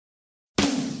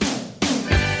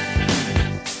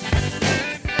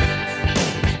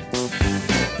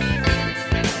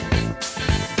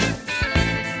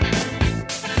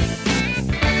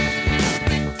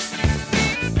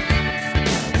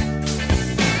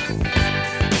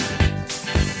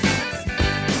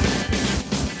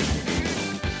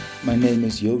name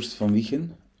is Joost van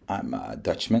Wiegen. I'm a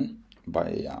Dutchman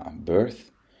by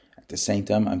birth. At the same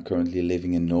time, I'm currently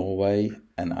living in Norway,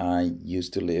 and I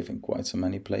used to live in quite so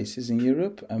many places in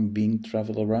Europe and being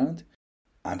traveled around.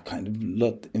 I'm kind of a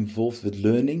lot involved with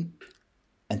learning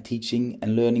and teaching,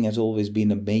 and learning has always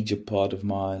been a major part of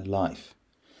my life.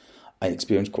 I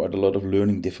experienced quite a lot of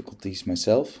learning difficulties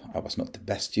myself. I was not the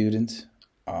best student.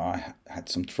 I had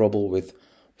some trouble with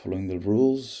following the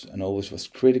rules and always was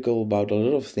critical about a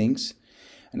lot of things,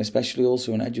 and especially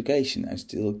also in education. I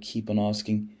still keep on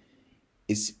asking,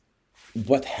 is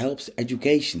what helps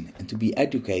education and to be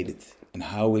educated, and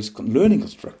how is learning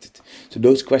constructed? So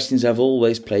those questions have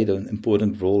always played an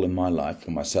important role in my life,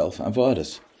 for myself and for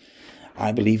others.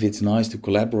 I believe it's nice to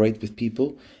collaborate with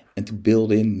people and to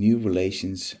build in new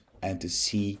relations and to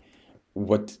see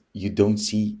what you don't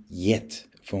see yet,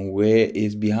 from where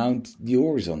is behind the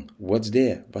horizon, what's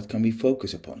there, what can we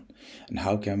focus upon, and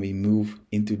how can we move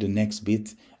into the next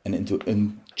bit and into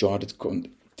uncharted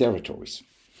territories.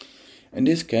 In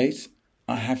this case,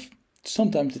 I have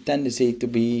sometimes the tendency to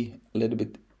be a little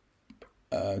bit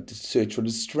to search for the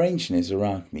strangeness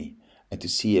around me and to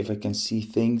see if I can see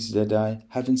things that I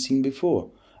haven't seen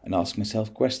before and ask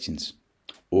myself questions.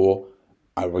 Or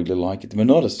I really like it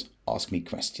when others ask me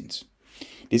questions.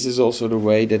 This is also the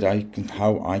way that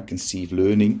how I conceive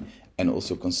learning and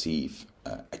also conceive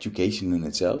education in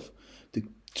itself, to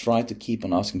try to keep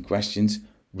on asking questions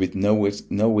with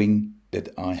knowing that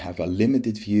I have a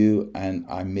limited view and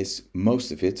I miss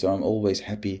most of it. So I'm always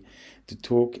happy to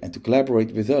talk and to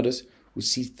collaborate with others who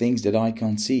see things that I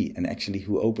can't see, and actually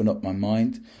who open up my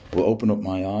mind, who open up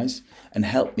my eyes and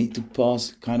help me to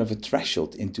pass kind of a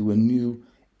threshold into a new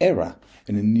era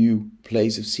and a new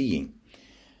place of seeing.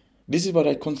 This is what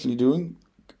I'm currently doing.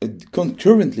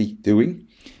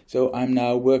 So I'm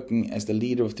now working as the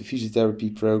leader of the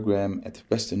physiotherapy program at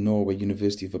Western Norway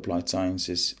University of Applied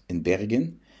Sciences in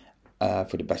Bergen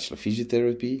for the Bachelor of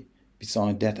Physiotherapy.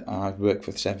 Besides that, I've worked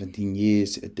for 17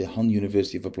 years at the Han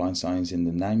University of Applied Science in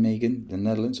Nijmegen, the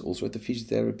Netherlands, also at the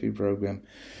physiotherapy program.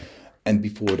 And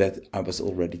before that, I was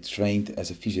already trained as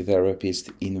a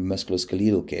physiotherapist in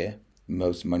musculoskeletal care,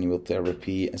 most manual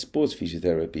therapy and sports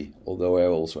physiotherapy, although I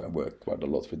also work quite a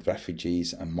lot with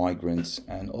refugees and migrants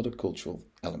and other cultural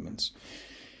elements.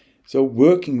 So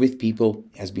working with people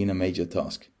has been a major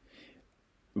task.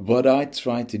 What I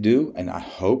try to do, and I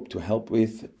hope to help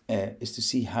with, is to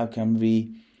see how can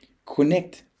we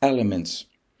connect elements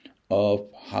of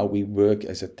how we work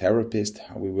as a therapist,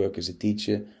 how we work as a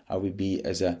teacher, how we be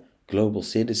as a global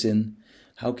citizen,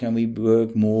 how can we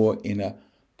work more in a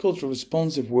culturally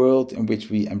responsive world in which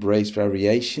we embrace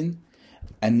variation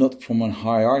and not from a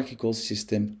hierarchical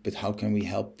system, but how can we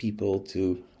help people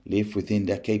to live within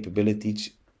their capabilities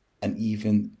and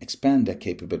even expand their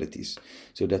capabilities,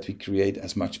 so that we create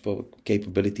as much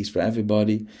capabilities for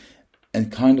everybody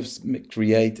and kind of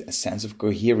create a sense of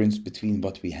coherence between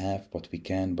what we have, what we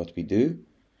can, what we do,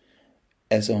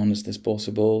 as honest as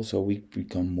possible, so we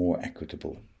become more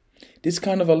equitable. This is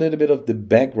kind of a little bit of the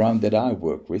background that I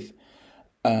work with.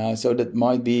 So that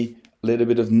might be a little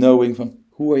bit of knowing from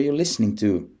who are you listening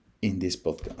to in this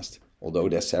podcast. Although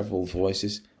there are several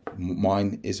voices,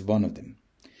 mine is one of them.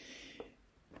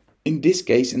 In this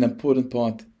case, an important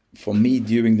part for me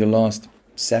during the last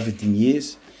 17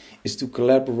 years is to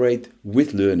collaborate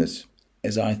with learners.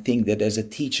 As I think that as a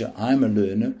teacher, I'm a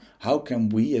learner. How can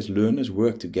we as learners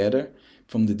work together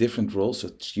from the different roles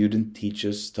of student,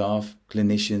 teachers, staff,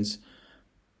 clinicians,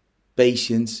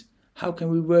 patients? How can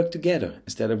we work together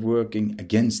instead of working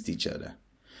against each other?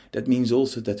 That means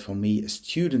also that for me, a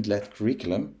student-led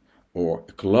curriculum, or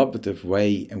a collaborative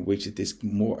way in which it is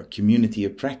more a community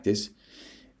of practice,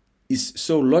 is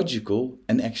so logical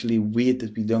and actually weird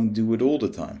that we don't do it all the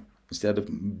time. Instead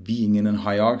of being in a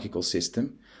hierarchical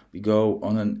system, we go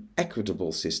on an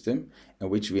equitable system in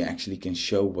which we actually can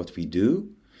show what we do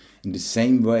in the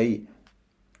same way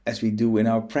as we do in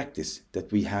our practice,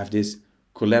 that we have this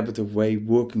collaborative way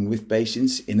working with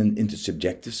patients in an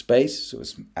intersubjective space, so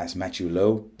as Matthew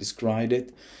Lowe described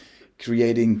it,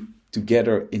 creating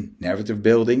together in narrative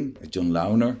building, as John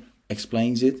Launer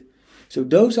explains it. So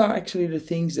those are actually the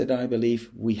things that I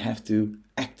believe we have to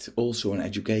act also in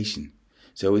education.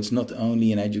 So it's not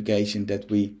only in education that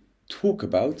we talk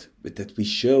about, but that we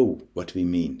show what we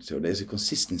mean. So there's a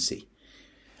consistency.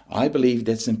 I believe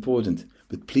that's important.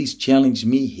 But please challenge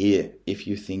me here if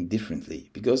you think differently,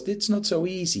 because it's not so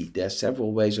easy. There are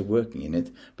several ways of working in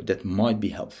it, but that might be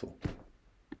helpful.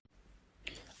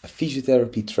 A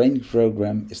physiotherapy training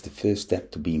program is the first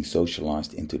step to being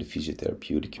socialized into the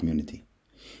physiotherapeutic community.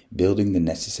 Building the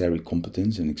necessary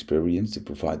competence and experience to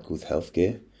provide good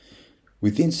healthcare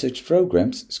Within such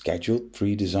programs, scheduled,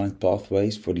 pre-designed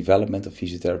pathways for development of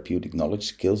physiotherapeutic knowledge,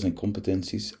 skills and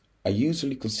competencies are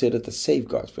usually considered as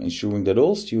safeguards for ensuring that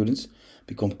all students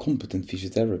become competent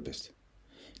physiotherapists.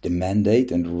 The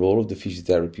mandate and the role of the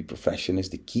physiotherapy profession is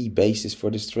the key basis for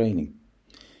this training.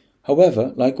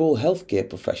 However, like all healthcare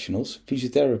professionals,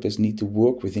 physiotherapists need to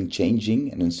work within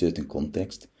changing and uncertain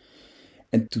contexts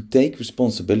and to take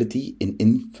responsibility in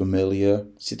unfamiliar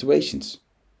situations.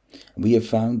 We have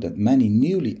found that many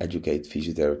newly educated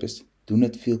physiotherapists do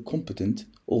not feel competent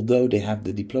although they have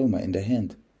the diploma in their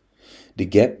hand. The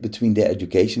gap between their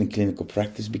education and clinical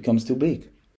practice becomes too big.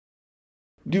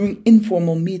 During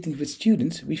informal meetings with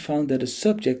students, we found that a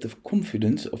subject of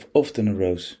confidence often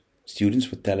arose.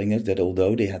 Students were telling us that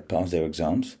although they had passed their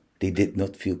exams, they did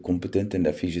not feel competent in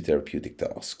their physiotherapeutic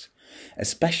tasks,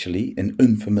 especially in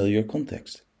unfamiliar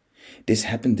contexts. This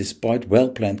happened despite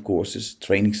well-planned courses,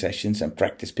 training sessions and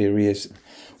practice periods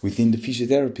within the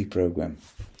physiotherapy program.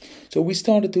 So we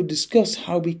started to discuss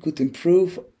how we could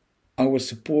improve our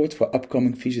support for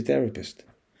upcoming physiotherapists.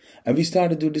 And we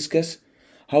started to discuss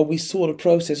how we saw the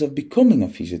process of becoming a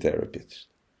physiotherapist,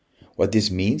 what this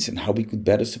means and how we could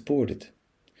better support it.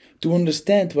 To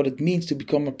understand what it means to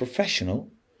become a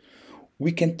professional,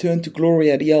 we can turn to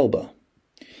Gloria de Alba.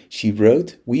 She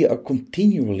wrote, "We are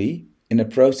continually in a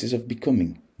process of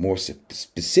becoming. More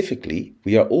specifically,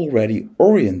 we are already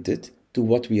oriented to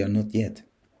what we are not yet."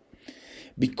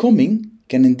 Becoming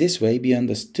can in this way be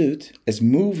understood as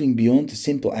moving beyond the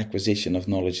simple acquisition of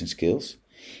knowledge and skills.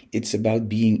 It's about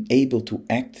being able to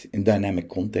act in dynamic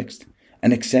context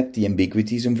and accept the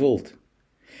ambiguities involved.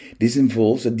 This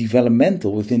involves a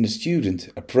developmental within the student,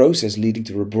 a process leading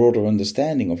to a broader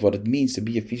understanding of what it means to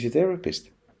be a physiotherapist.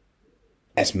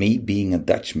 As me, being a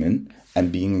Dutchman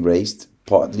and being raised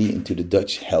partly into the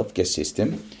Dutch healthcare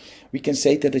system, we can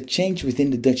say that a change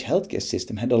within the Dutch healthcare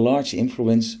system had a large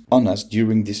influence on us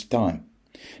during this time.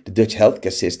 The Dutch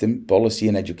healthcare system, policy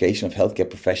and education of healthcare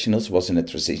professionals was in a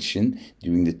transition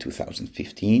during the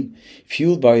 2015,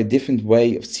 fueled by a different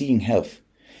way of seeing health.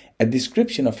 A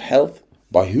description of health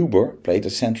by Huber played a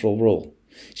central role.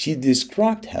 She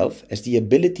described health as the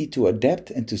ability to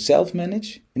adapt and to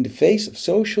self-manage in the face of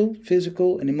social,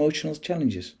 physical and emotional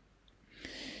challenges.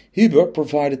 Huber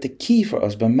provided the key for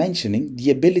us by mentioning the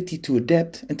ability to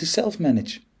adapt and to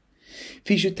self-manage.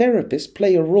 Physiotherapists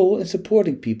play a role in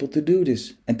supporting people to do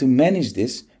this, and to manage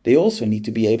this, they also need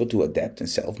to be able to adapt and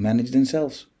self-manage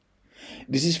themselves.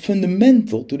 This is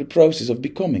fundamental to the process of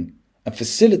becoming, and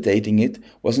facilitating it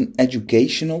was an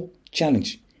educational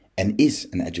challenge, and is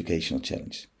an educational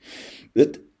challenge.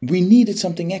 But we needed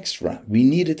something extra. We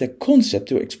needed a concept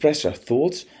to express our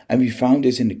thoughts, and we found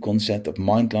this in the concept of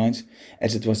mindlines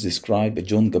as it was described by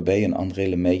John Gabay and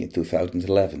André Lemay in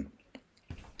 2011.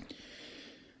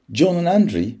 John and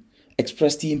André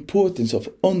expressed the importance of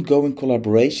ongoing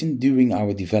collaboration during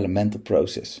our developmental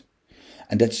process,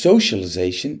 and that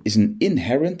socialization is an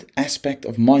inherent aspect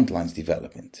of mindlines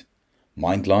development.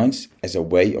 Mindlines as a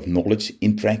way of knowledge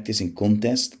in practice in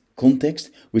context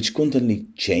which constantly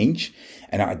change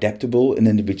and are adaptable in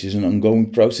individuals an ongoing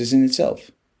process in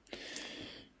itself.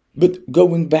 But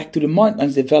going back to the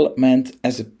mindlines development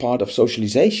as a part of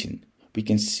socialization, we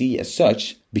can see as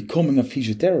such, becoming a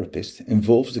physiotherapist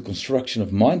involves the construction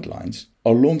of mindlines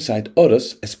alongside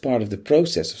others as part of the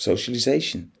process of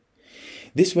socialization.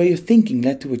 This way of thinking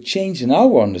led to a change in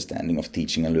our understanding of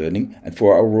teaching and learning and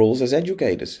for our roles as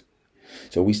educators.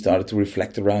 So we started to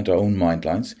reflect around our own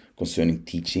mindlines concerning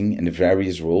teaching and the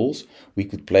various roles we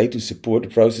could play to support the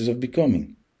process of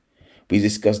becoming. We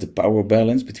discussed the power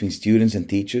balance between students and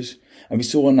teachers, and we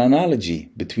saw an analogy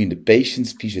between the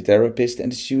patient's physiotherapist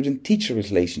and the student-teacher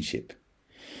relationship.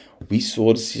 We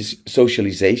saw the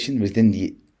socialization within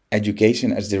the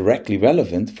education as directly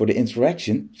relevant for the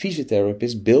interaction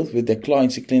physiotherapists build with their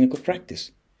clients in clinical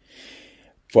practice.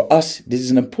 For us, this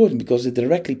is important because it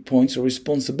directly points a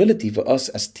responsibility for us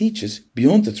as teachers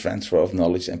beyond the transfer of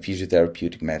knowledge and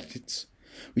physiotherapeutic methods.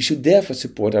 We should therefore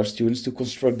support our students to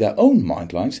construct their own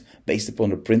mindlines based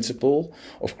upon the principle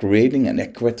of creating an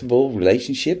equitable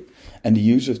relationship and the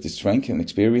use of the strength and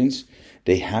experience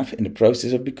they have in the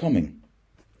process of becoming.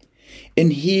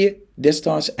 In here, there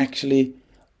starts actually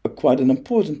quite an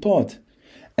important part,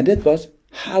 and that was,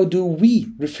 how do we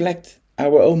reflect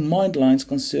our own mindlines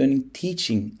concerning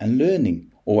teaching and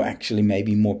learning, or actually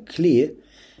maybe more clear,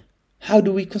 how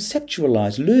do we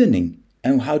conceptualize learning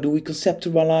and how do we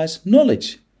conceptualize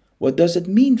knowledge? What does it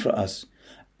mean for us?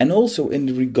 And also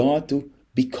in regard to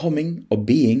becoming or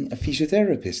being a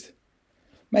physiotherapist.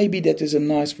 Maybe that is a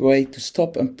nice way to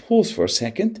stop and pause for a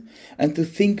second and to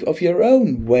think of your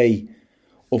own way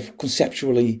of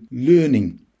conceptually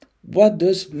learning What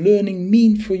does learning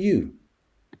mean for you?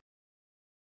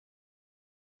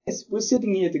 Yes, we're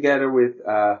sitting here together with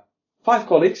 5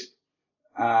 colleagues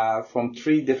from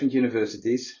 3 different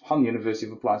universities. Han University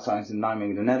of Applied Science in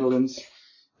Nijmegen, the Netherlands,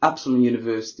 Absalon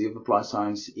University of Applied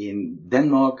Science in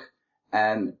Denmark,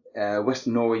 and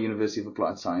Western Norway University of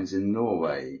Applied Science in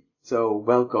Norway. So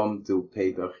welcome to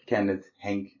Peter, Kenneth,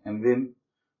 Henk and Wim,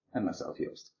 and myself,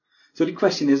 Joost. So the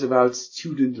question is about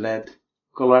student-led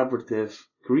collaborative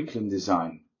curriculum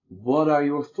design. What are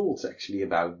your thoughts actually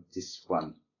about this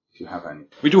one, if you have any?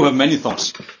 We do have many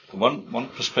thoughts. One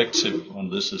perspective on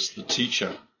this is the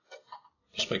teacher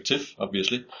perspective,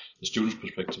 obviously. The student's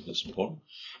perspective is important.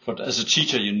 But as a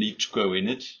teacher, you need to go in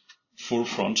it full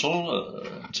frontal,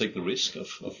 take the risk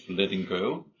of letting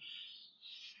go.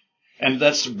 And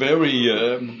that's very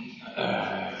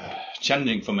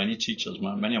challenging for many teachers.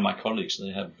 Many of my colleagues,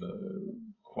 they have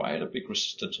quite a big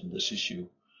resistance on this issue.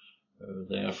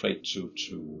 They are afraid to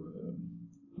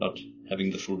not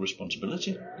having the full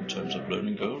responsibility in terms of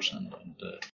learning goals and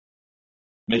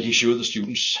making sure the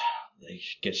students, they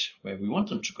get where we want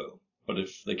them to go. But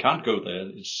if they can't go there,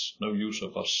 it's no use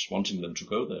of us wanting them to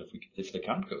go there if they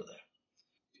can't go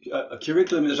there. A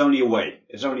curriculum is only a way.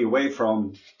 It's only a way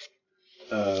from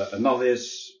a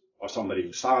novice or somebody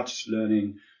who starts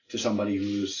learning to somebody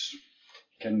who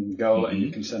can go and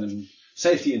you can send him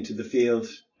safely into the field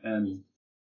and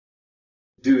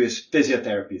do his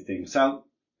physiotherapy thing. So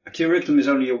a curriculum is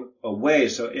only a way.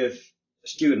 So if a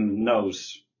student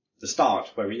knows the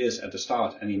start, where he is at the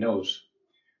start, and he knows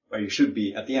where he should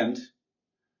be at the end,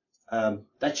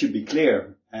 that should be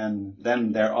clear. And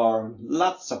then there are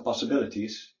lots of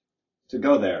possibilities to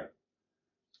go there.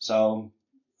 So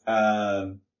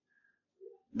then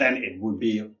it would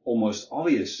be almost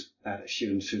obvious that a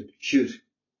student should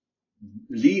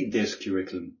lead this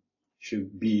curriculum,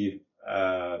 should be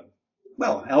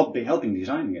helping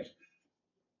designing it.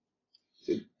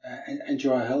 And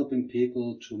you are helping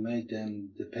people to make them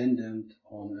dependent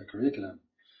on a curriculum,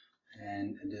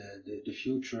 and the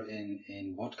future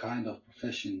in what kind of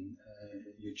profession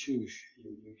you choose.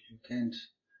 You can't.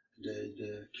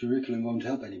 The curriculum won't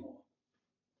help anymore.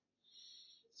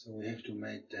 So we have to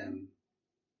make them.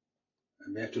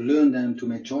 We have to learn them to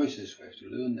make choices. We have to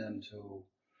learn them to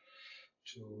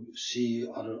see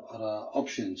other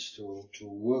options, to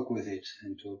work with it,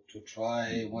 and to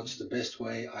try what's the best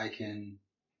way I can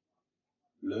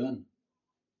learn.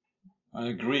 I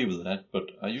agree with that,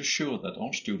 but are you sure that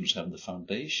all students have the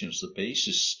foundations, the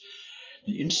basis,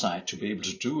 the insight to be able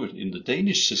to do it in the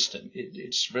Danish system?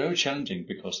 It's very challenging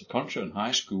because the culture in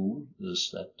high school is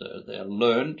that they are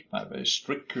learned by a very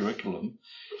strict curriculum,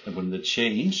 and when they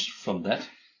change from that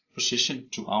position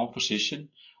to our position,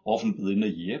 often within a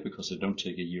year, because they don't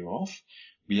take a year off,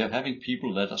 we are having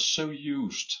people that are so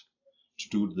used to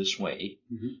do it this way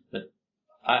that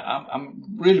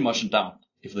I'm really much in doubt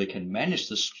if they can manage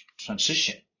this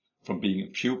transition from being a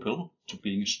pupil to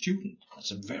being a student. That's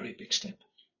a very big step.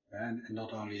 And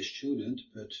not only a student,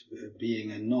 but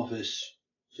being a novice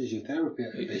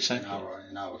physiotherapist exactly.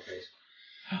 in our case.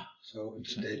 So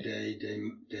exactly.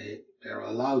 they're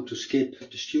allowed to skip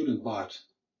the student part.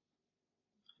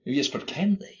 Yes, but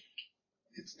can they?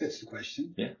 That's the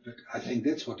question. Yeah. But I think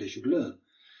that's what they should learn.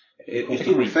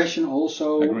 The profession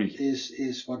also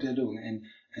is what they're doing,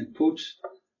 and put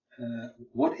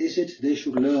what is it they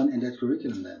should learn in that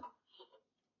curriculum then?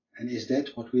 And is that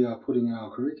what we are putting in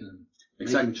our curriculum?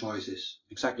 Making choices.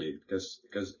 Exactly, because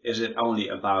is it only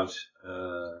about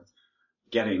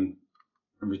retaining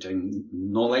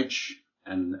knowledge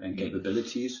and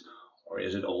capabilities, or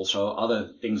is it also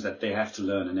other things that they have to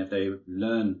learn? And if they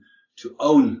learn to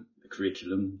own the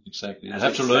curriculum, exactly, they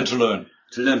have to learn to learn.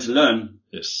 To learn to learn,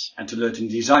 yes, and to learn to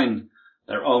design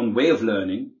their own way of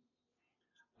learning.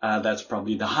 That's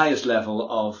probably the highest level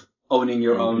of owning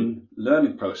your own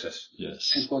learning process.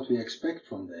 Yes. And what we expect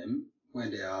from them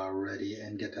when they are ready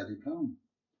and get their diploma.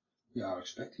 We are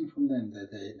expecting from them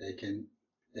that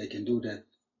they can do that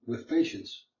with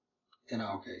patience, in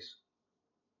our case.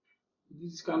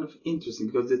 This is kind of interesting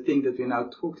because the thing that we now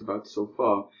talked about so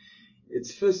far,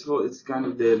 it's first of all, it's kind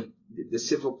of the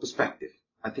civil perspective.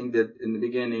 I think that in the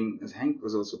beginning, as Henk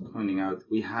was also pointing out,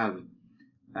 we have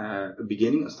a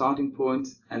beginning, a starting point,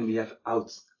 and we have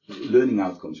learning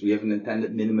outcomes. We have an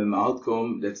intended minimum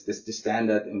outcome. That's the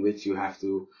standard in which you have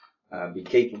to be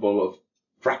capable of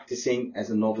practicing as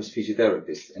a novice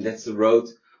physiotherapist. And that's the road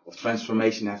of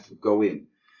transformation you have to go in.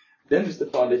 Then there's the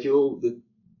part that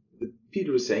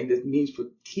Peter was saying, that means for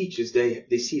teachers, they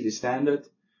see the standard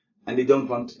and they don't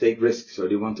want to take risks, so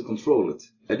they want to control it.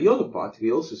 And the other part,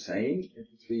 we're also saying, if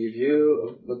it's for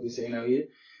you, what we say now here,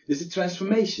 there's a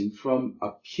transformation from a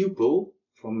pupil,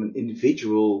 from an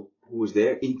individual who was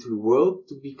there into the world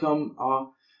to become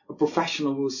a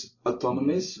professional who's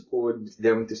autonomous or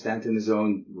daring to stand in his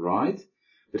own right.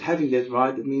 But having that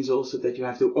right, it means also that you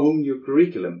have to own your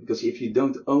curriculum, because if you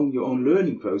don't own your own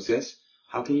learning process,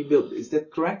 how can you build? Is that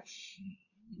correct?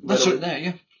 That's it there,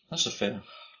 yeah. That's a fair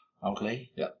outlay,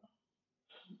 yeah.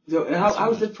 So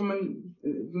how is that from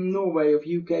Norway of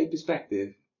UK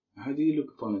perspective? How do you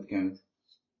look upon it, Kenneth?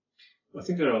 I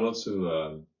think there are lots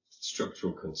of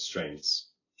structural constraints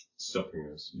stopping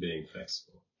us being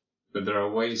flexible. But there are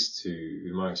ways to,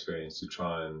 in my experience, to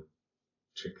try and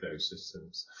trick those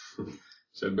systems.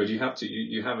 But you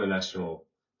have a national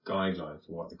guideline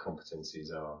for what the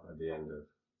competencies are at the end of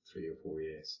 3 or 4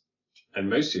 years. And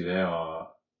mostly they are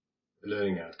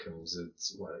learning outcomes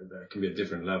that can be at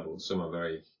different levels. Some are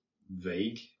very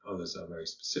vague, others are very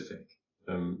specific.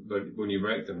 But when you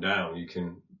break them down,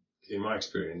 in my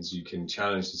experience, you can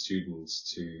challenge the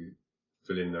students to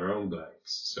fill in their own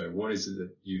blanks. So what is it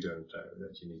that you don't know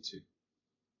that you need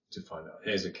to find out?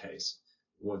 Here's a case.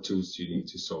 What tools do you need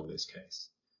to solve this case?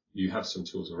 You have some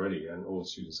tools already, and all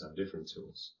students have different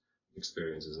tools,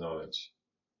 experiences, knowledge,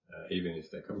 even if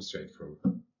they come straight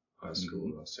from high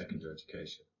school or secondary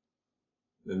education.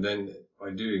 And then by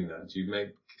doing that, you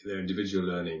make their individual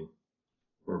learning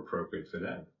more appropriate for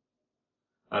them.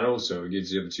 And also it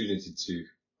gives the opportunity to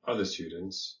other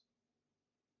students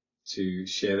to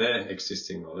share their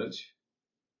existing knowledge,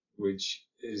 which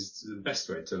is the best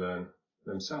way to learn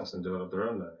themselves and develop their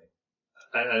own learning.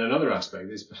 And another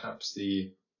aspect is perhaps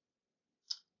the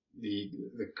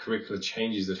curricular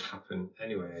changes that happen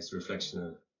anyway as a reflection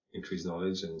of increased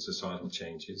knowledge and societal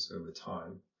changes over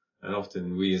time. And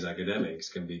often we as academics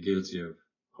can be guilty of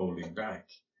holding back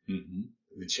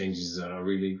the changes that are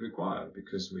really required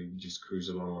because we just cruise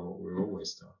along on what we've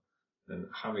always done. And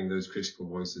having those critical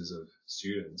voices of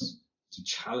students to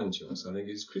challenge us, I think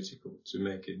is critical to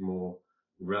make it more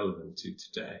relevant to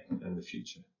today and the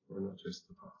future, or not just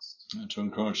the past. And to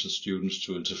encourage the students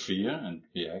to interfere and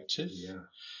be active. Yeah.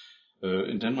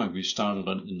 In Denmark, we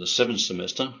started in the 7th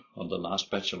semester on the last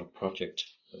bachelor project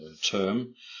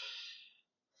term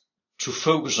to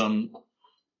focus on,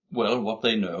 what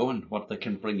they know and what they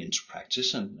can bring into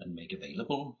practice and make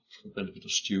available for the benefit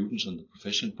of students and the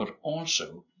profession, but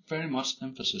also very much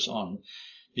emphasis on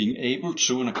being able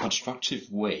to, in a constructive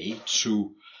way,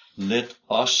 to let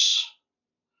us,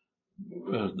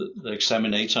 the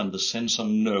examinator and the censor,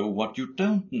 know what you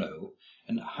don't know,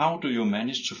 and how do you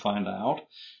manage to find out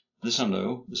this I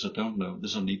know, this I don't know,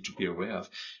 this I need to be aware of,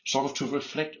 sort of to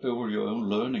reflect over your own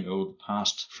learning over the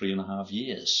past 3.5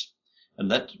 years. And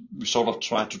that we sort of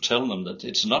try to tell them that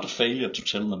it's not a failure to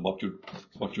tell them what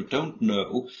you don't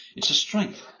know, it's a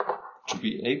strength to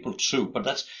be able to, but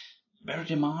that's very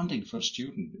demanding for a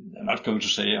student. They're not going to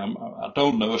say, I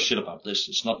don't know a shit about this,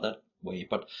 it's not that way,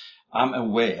 but I'm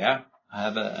aware I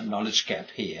have a knowledge gap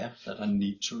here that I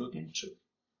need to look into.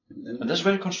 And that's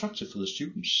very constructive for the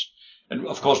students. And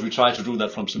of course we try to do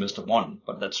that from semester 1,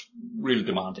 but that's really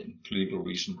demanding clinical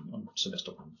reason on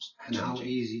semester 1. And how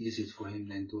easy is it for him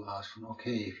then to ask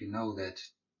okay, if you know that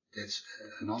that's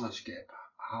a knowledge gap,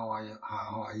 how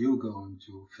are you going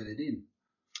to fill it in?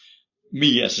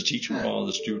 Me as a teacher or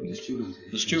the student?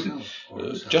 The student.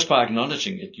 Just by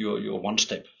acknowledging it, you're one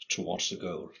step towards the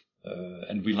goal.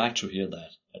 And we like to hear that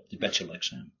at the bachelor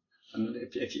exam. And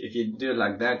if you do it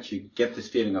like that, you get this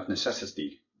feeling of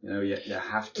necessity. You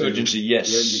have to. Urgency, yes.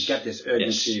 You get this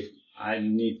urgency. Yes. I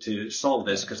need to solve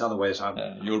this because otherwise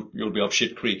you'll be up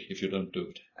shit creek if you don't do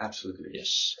it. Absolutely.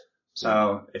 Yes.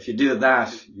 So if you do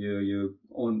that, you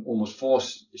almost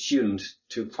force students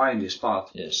to find this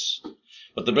path. Yes.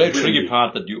 But the very tricky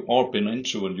part that you all been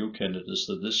into, and you, Kenneth, is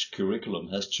that this curriculum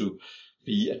has to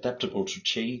be adaptable to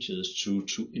changes,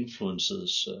 to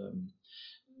influences,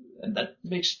 and that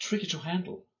makes it tricky to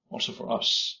handle. Also for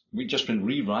us, we've just been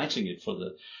rewriting it for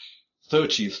the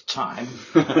 30th time.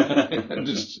 And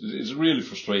it's really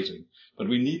frustrating, but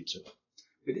we need to.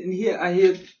 But in here, I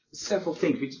hear several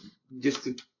things, which just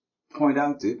to point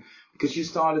out to, because you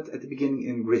started at the beginning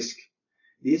in risk.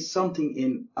 There's something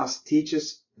in us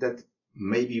teachers that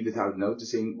maybe without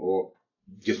noticing, or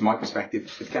just my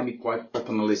perspective, it can be quite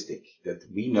paternalistic, that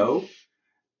we know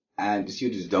and the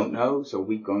students don't know, so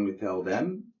we're going to tell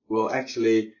them. Well,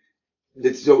 actually,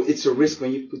 so it's a risk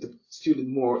when you put the student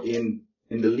more in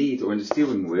the lead or in the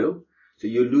steering wheel. So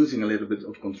you're losing a little bit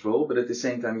of control, but at the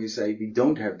same time you say we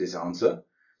don't have this answer.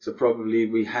 So probably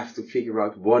we have to figure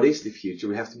out what is the future.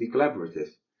 We have to be collaborative.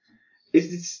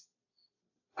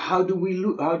 How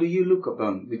do you look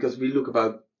upon? Because we look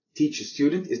about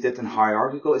teacher-student. Is that a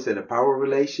hierarchical? Is that a power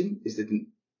relation? Is that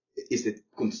is that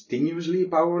continuously a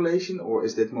power relation, or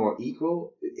is that more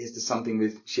equal? Is there something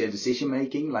with shared decision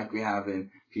making like we have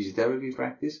in physiotherapy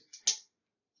practice?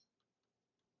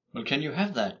 Well, can you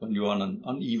have that when you're on an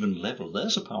uneven level?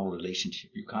 There's a power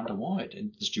relationship you can't avoid,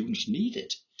 and the students need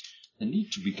it. They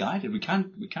need to be guided. We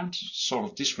can't sort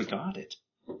of disregard it.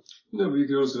 No, but you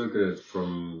could also look at it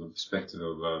from the perspective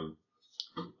of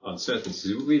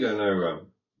uncertainty. We don't know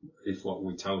if what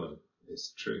we tell them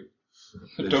is true.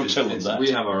 Don't tell them that.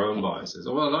 We have our own biases.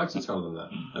 Well, I'd like to tell them that.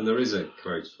 And there is a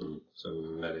quote from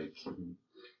some medic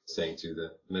saying to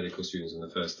the medical students on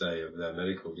the first day of their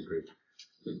medical degree,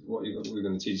 what we're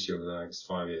going to teach you over the next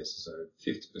 5 years or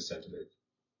so, 50% of it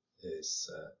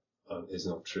is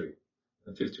not true.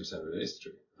 And 50% of it is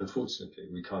true. Unfortunately,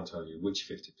 we can't tell you which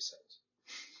 50%.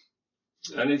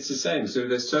 And it's the same. So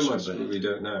there's so much that we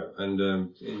don't know.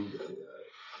 And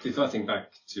if I think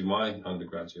back to my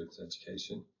undergraduate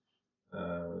education,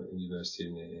 university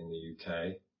in the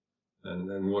UK,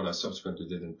 and what I subsequently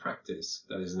did in practice,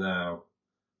 that is now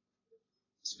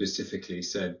specifically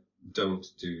said, don't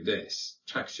do this.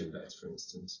 Traction beds, for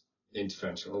instance,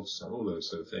 interferential ultrasound, all those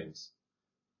sort of things.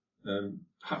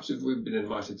 Perhaps if we'd been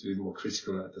invited to be more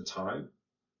critical at the time,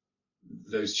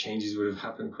 those changes would have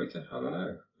happened quicker. I don't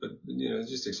know. But,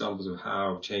 just examples of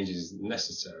how change is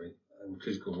necessary and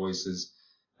critical voices,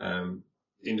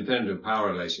 independent of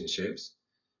power relationships.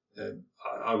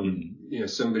 I would,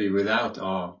 somebody without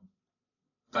our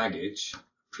baggage,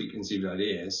 preconceived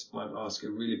ideas, might ask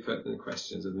a really pertinent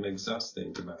questions that makes us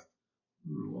think about,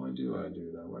 why do I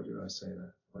do that? Why do I say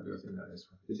that? Why do I think that is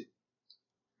right?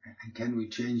 And can we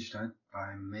change that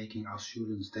by making our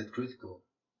students that critical?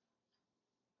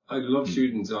 I love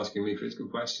students asking me critical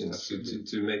questions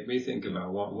to make me think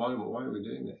about why are we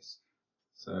doing this?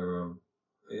 So,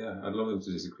 I'd love them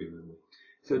to disagree with me.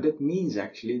 So that means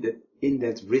actually that in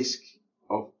that risk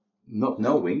of not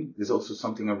knowing, there's also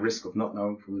something of risk of not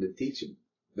knowing from the teacher.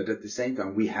 But at the same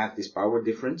time, we have this power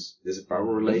difference. There's a power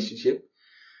relationship.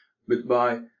 But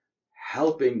by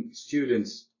helping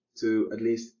students to at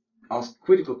least ask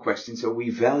critical questions, so we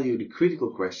value the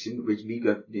critical question, which we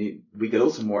get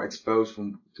also more exposed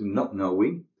to not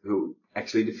knowing, to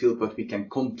actually the field what we can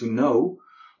come to know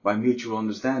by mutual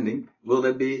understanding. Will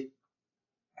that be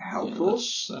helpful?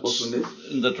 That's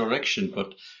in that direction,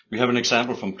 but we have an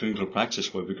example from clinical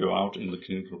practice where we go out in the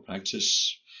clinical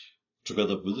practice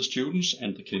together with the students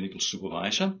and the clinical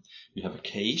supervisor. We have a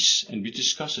case and we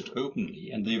discuss it openly,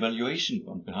 and the evaluation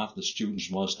on behalf of the students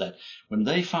was that when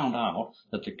they found out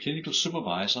that the clinical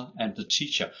supervisor and the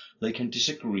teacher, they can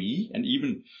disagree and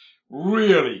even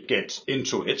really get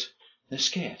into it, they're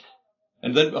scared.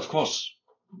 And then, of course,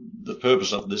 the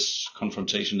purpose of this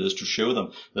confrontation is to show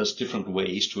them there's different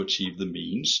ways to achieve the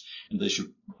means, and they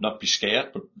should not be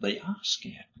scared, but they are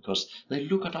scared because they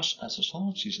look at us as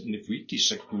authorities, and if we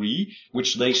disagree,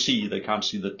 which they can't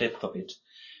see the depth of it.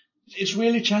 It's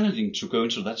really challenging to go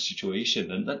into that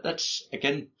situation, and that's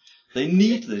again, they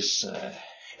need this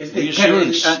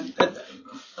reassurance.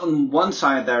 On one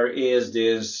side, there is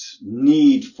this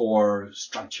need for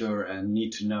structure and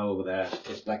need to know that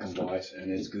it's black and white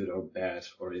and it's good or bad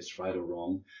or it's right or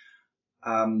wrong.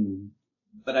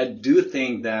 But I do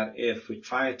think that if we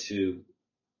try to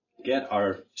get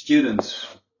our students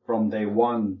from day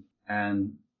one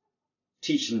and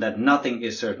teach them that nothing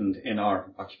is certain in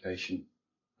our occupation,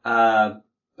 but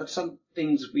some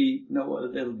things we know a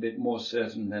little bit more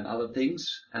certain than other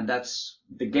things, and that's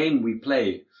the game we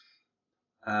play.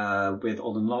 With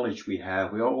all the knowledge we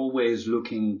have, we are always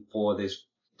looking for these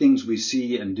things we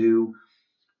see and do,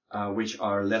 which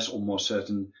are less or more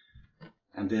certain.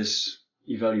 And this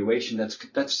evaluation,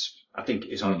 that's I think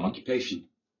is our occupation.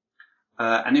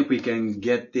 And if we can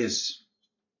get this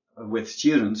with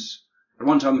students, at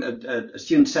one time a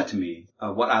student said to me,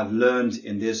 what I've learned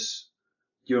in this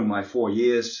during my 4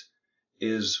 years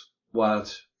is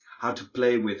how to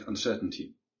play with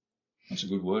uncertainty. That's a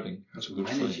good wording. That's a good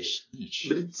phrase.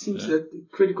 But it seems that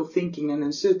critical thinking and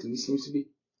uncertainty seems to be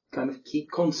kind of key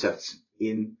concepts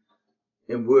in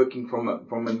working from a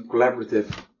collaborative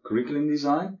curriculum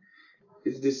design.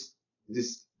 Is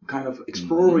this kind of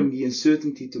exploring the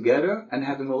uncertainty together and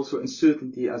having also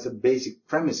uncertainty as a basic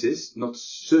premises, not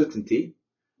certainty.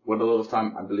 What a lot of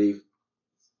time I believe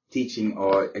teaching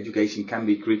or education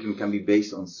curriculum can be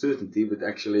based on certainty, but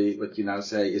actually what you now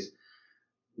say is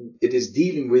it is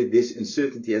dealing with this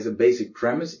uncertainty as a basic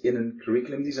premise in a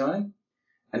curriculum design,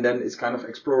 and then it's kind of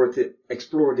explore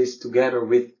this together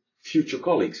with future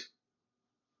colleagues.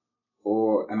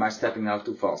 Or am I stepping out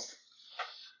too fast?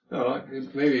 No,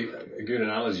 maybe a good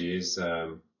analogy is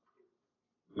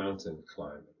mountain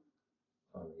climbing.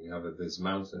 You have this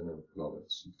mountain of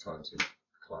knowledge you're trying to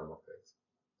climb up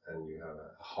it. And you have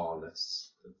a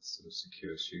harness that sort of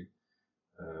secures you.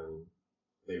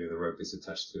 Maybe the rope is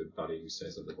attached to a buddy who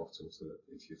stays at the bottom so that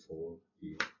if you fall,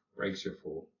 he breaks your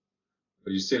fall.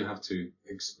 But you still have to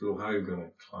explore how you're going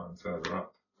to climb further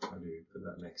up. How do you put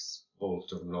that next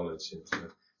bolt of knowledge into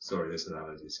it? Sorry, this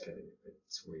analogy is getting a bit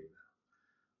weird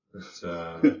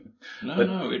now.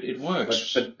 But, it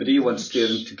works. But do you want the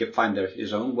student to find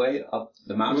his own way up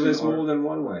the mountain? Well, there's more than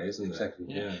one way, isn't there? Exactly.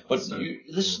 Yeah. But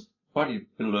this body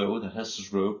below that has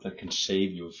this rope that can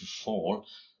save you if you fall,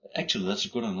 actually that's a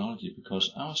good analogy,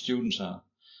 because our students are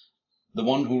the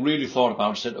one who really thought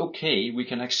about it, said, okay, we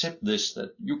can accept this,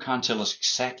 that you can't tell us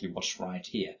exactly what's right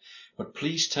here, but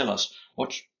please tell us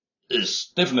what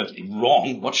is definitely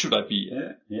wrong. What should I be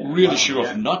really sure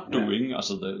of not doing?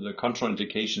 Also the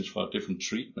contraindications for a different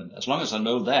treatment. As long as I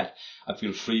know that, I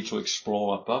feel free to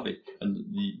explore above it.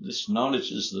 And this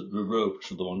knowledge is the rope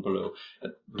to the one below.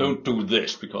 Don't do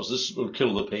this because this will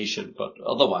kill the patient, but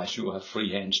otherwise you have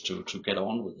free hands to get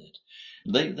on with it.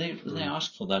 They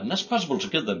ask for that, and that's possible to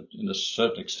give them in a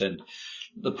certain extent.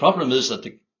 The problem is that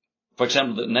for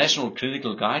example, the national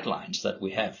clinical guidelines that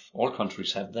we have, all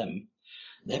countries have them.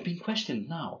 They're being questioned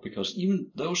now because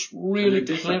even those really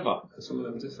clever, Some of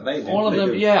them different. all of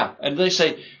them, yeah, and they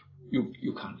say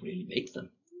you can't really make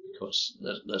them because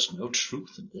there's no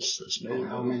truth in this. There's no. And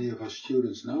how many of our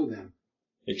students know them?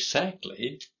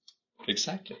 Exactly.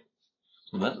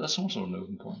 So that's also an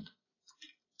open point.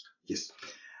 Yes,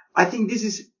 I think this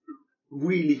is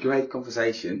really great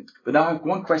conversation. But now I have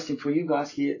one question for you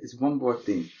guys here. It's one more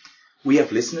thing. We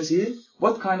have listeners here.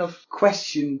 What kind of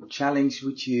question, challenge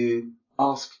would you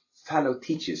ask fellow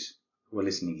teachers who are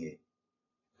listening here?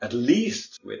 At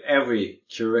least with every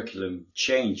curriculum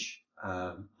change,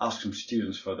 ask some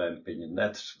students for their opinion.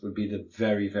 That would be the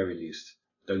very, very least.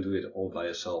 Don't do it all by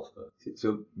yourself.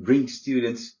 So bring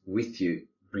students with you.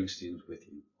 Bring students with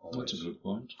you. Always. That's a good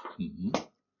point. Mm-hmm.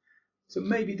 So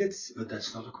maybe that's... But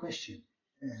that's not a question.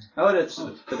 Yeah. But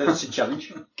that's a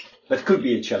challenge. That could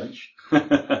be a challenge.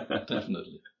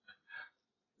 Definitely.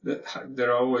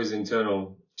 There are always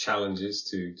internal challenges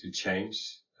to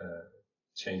change.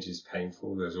 Change is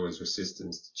painful. There's always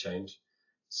resistance to change.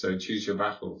 So choose your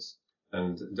battles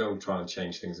and don't try and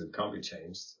change things that can't be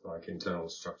changed, like internal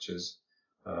structures,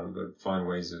 but find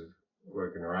ways of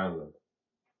working around them.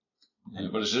 Yeah,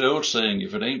 but it's the old saying,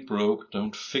 if it ain't broke,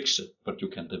 don't fix it, but you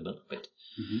can develop it.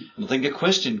 Mm-hmm. And I think a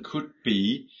question could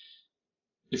be,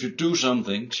 if you do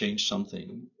something, change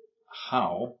something,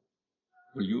 how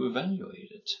will you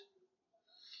evaluate it?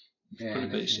 Pretty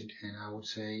basic. And I would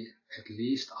say at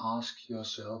least ask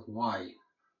yourself why.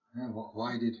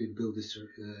 Why did we build this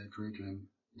curriculum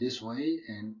this way,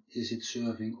 and is it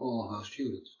serving all of our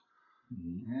students?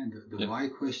 Mm-hmm. And the why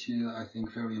question, I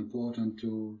think, very important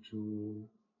to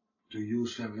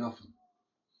use very often.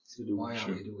 So why are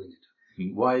we doing it?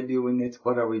 Mm-hmm. Why doing it?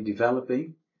 What are we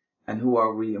developing? And who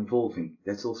are we involving?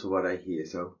 That's also what I hear.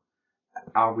 So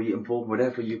are we involved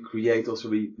whatever you create also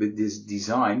with this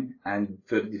design and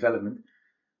further development?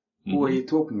 Mm-hmm. Who are you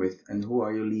talking with and who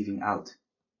are you leaving out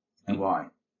and why?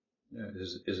 Yeah,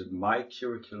 is it my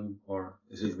curriculum or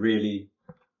is it really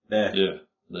there? Yeah,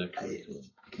 their curriculum.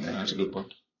 That's a good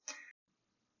point.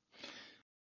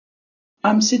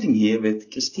 I'm sitting here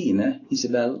with Christine,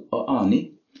 Isabel or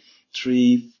Ani,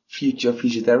 3 future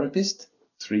physiotherapists,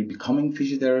 3 becoming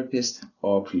physiotherapists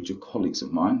or future colleagues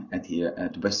of mine here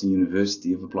at Western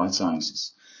University of Applied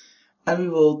Sciences. And we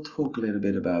will talk a little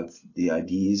bit about the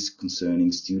ideas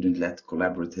concerning student-led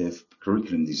collaborative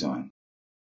curriculum design.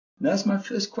 That's my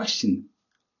first question.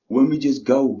 When we just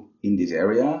go in this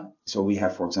area, so we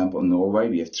have, for example, in Norway,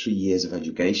 we have 3 years of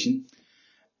education.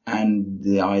 And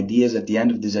the idea is at the end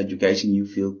of this education, you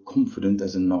feel confident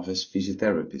as a novice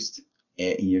physiotherapist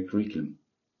in your curriculum.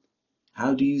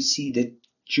 How do you see that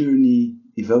journey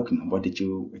evoking? What did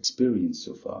you experience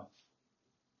so far?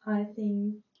 I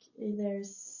think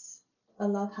there's a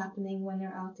lot happening when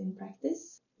you're out in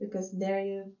practice, because there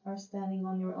you are standing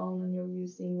on your own and you're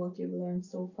using what you've learned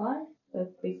so far.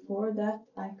 But before that,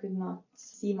 I could not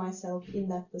see myself in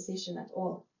that position at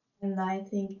all. And I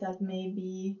think that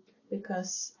maybe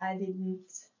because I didn't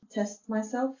test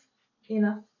myself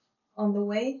enough on the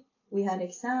way. We had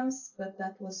exams, but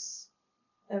that was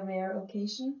a rare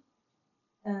occasion.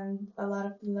 And a lot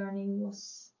of the learning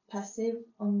was passive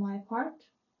on my part.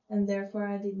 And therefore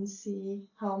I didn't see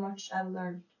how much I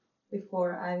learned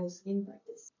before I was in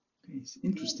practice. It's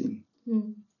interesting.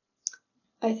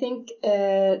 I think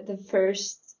the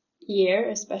first year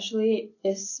especially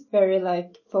is very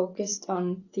focused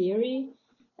on theory.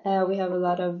 We have a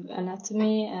lot of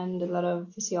anatomy and a lot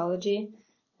of physiology,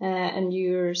 and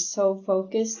you're so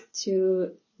focused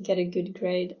to get a good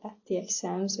grade at the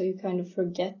exam, so you kind of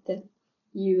forget that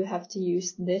you have to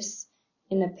use this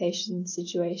in a patient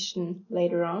situation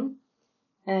later on.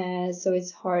 So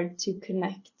it's hard to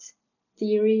connect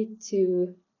theory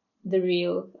to the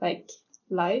real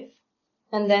life.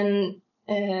 And then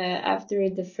after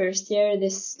the first year,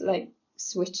 this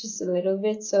switches a little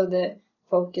bit, so the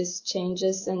focus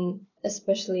changes, and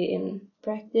especially in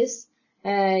practice,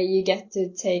 you get to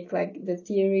take the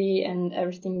theory and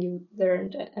everything you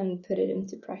learned and put it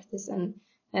into practice, and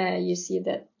you see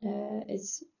that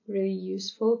it's really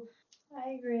useful.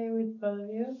 I agree with both of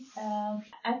you.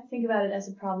 I think about it as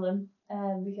a problem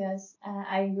because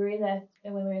I agree that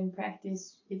when we're in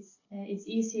practice, it's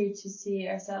easier to see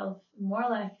ourselves more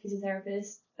like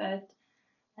physiotherapists, but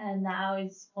now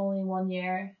it's only 1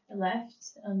 year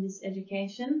left on this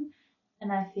education,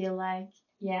 and I feel like,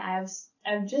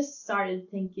 I've just started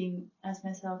thinking as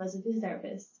myself as a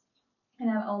physiotherapist, and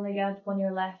I've only got 1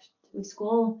 year left with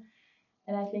school.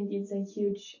 And I think it's a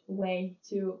huge way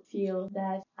to feel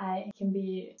that I can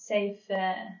be safe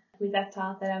with that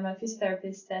thought that I'm a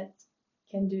physiotherapist that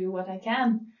can do what I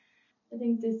can. I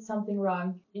think there's something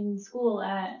wrong. In school,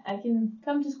 I can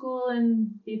come to school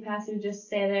and be passive, just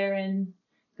stay there and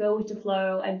go with the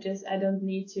flow. I don't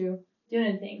need to do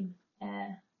anything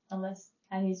unless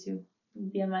I need to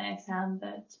be on my exam.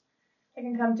 But I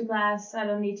can come to class. I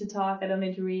don't need to talk. I don't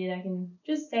need to read. I can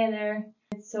just stay there.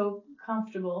 It's so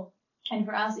comfortable. And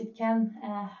for us, it can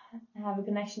have a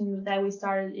connection that we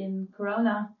started in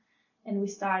Corona, and we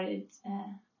started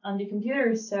on the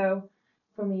computer. So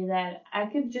for me, that I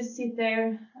could just sit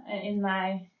there in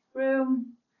my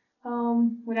room,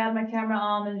 home, without my camera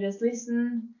on, and just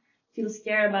listen, feel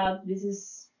scared about this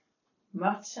is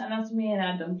much anatomy and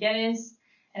I don't get it.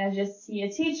 And I just see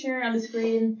a teacher on the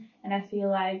screen, and I feel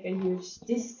like a huge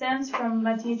distance from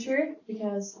my teacher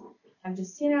because I've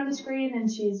just seen her on the screen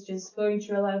and she's just going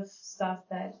through a lot of stuff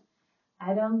that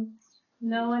I don't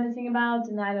know anything about,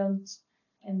 and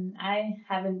I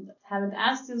haven't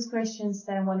asked those questions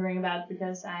that I'm wondering about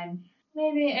because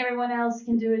maybe everyone else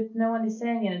can do it. No one is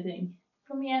saying anything.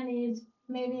 For me, I need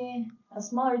maybe a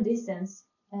smaller distance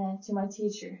to my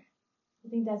teacher. I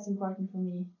think that's important for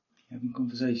me. Having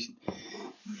conversation.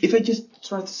 If I just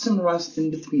try to summarize it in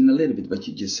between a little bit what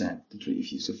you just said, the three of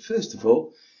you. So first of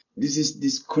all, this is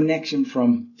this connection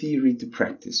from theory to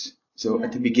practice. So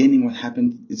at the beginning, what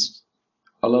happened is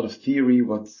a lot of theory,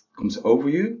 what comes over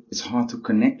you, it's hard to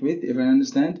connect with, if I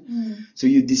understand. So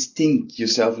you distinct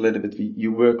yourself a little bit.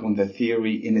 You work on the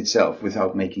theory in itself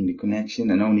without making the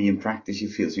connection, and only in practice you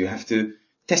feel. So you have to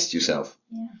test yourself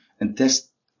and test.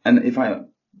 And if I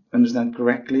understand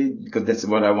correctly, because that's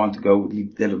what I want to go a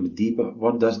little bit deeper,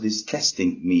 what does this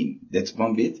testing mean? That's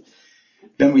one bit.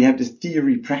 Then we have the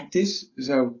theory practice.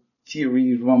 So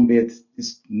theory is one bit.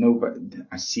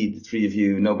 I see the three of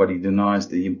you, nobody denies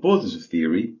the importance of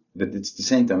theory, but it's the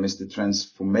same time as the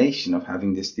transformation of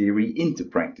having this theory into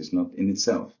practice, not in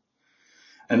itself.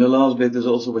 And the last bit is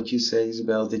also what you say,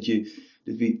 Isabel, that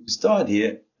we start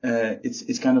here.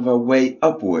 It's kind of a way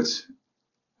upwards.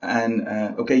 And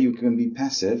okay, you can be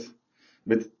passive,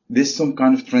 but there's some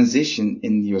kind of transition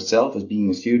in yourself as being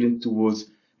a student towards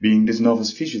being this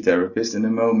novice physiotherapist. In the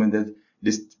moment that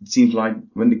this it seems like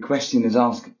when the question is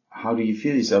asked, how do you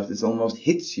feel yourself? This almost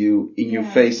hits you in your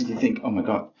face, and you think, oh my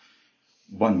God,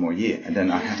 1 more year, and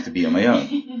then I have to be on my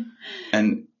own.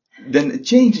 And then it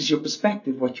changes your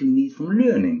perspective, what you need from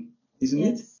learning, isn't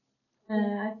it?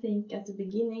 I think at the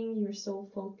beginning you're so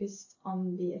focused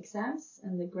on the exams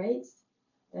and the grades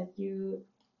that you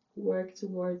work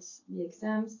towards the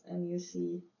exams, and you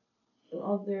see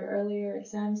other earlier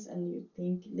exams and you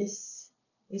think this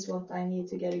is what I need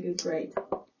to get a good grade,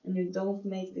 and you don't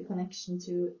make the connection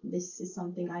to this is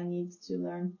something I need to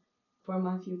learn for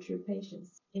my future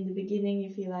patients. In the beginning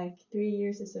you feel like 3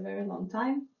 years is a very long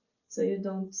time, so you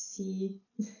don't see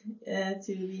to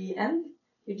the end.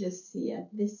 You just see at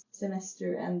this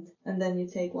semester and then you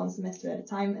take 1 semester at a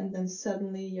time, and then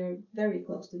suddenly you're very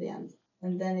close to the end,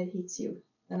 and then it hits you.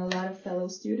 And a lot of fellow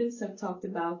students have talked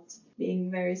about being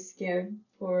very scared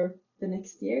for the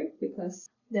next year, because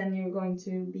then you're going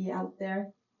to be out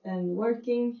there and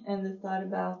working, and the thought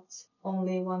about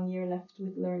only 1 year left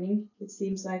with learning, it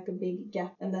seems like a big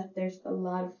gap, and that there's a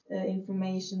lot of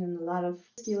information and a lot of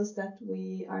skills that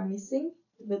we are missing.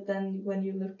 But then when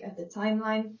you look at the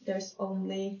timeline, there's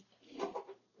only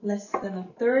less than a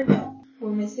third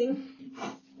we're missing.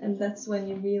 And that's when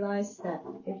you realize that,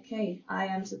 okay, I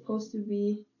am supposed to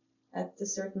be at a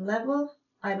certain level.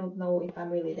 I don't know if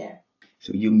I'm really there.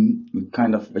 So you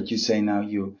kind of, what you say now,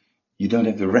 you don't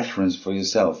have the reference for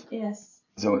yourself. Yes.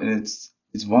 So it's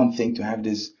it's one thing to have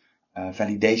this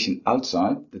validation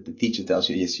outside, that the teacher tells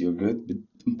you, yes, you're good, but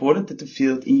important that you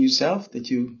feel it in yourself, that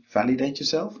you validate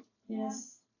yourself.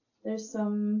 Yes.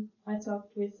 I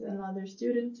talked with another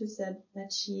student who said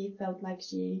that she felt like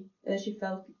she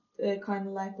felt kind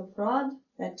of like a fraud,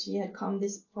 that she had come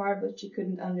this far, but she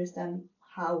couldn't understand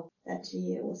how, that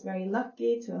she was very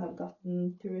lucky to have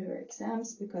gotten through her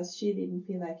exams because she didn't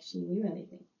feel like she knew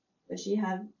anything. But she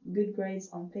had good grades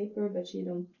on paper, but she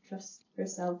don't trust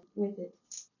herself with it.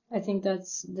 I think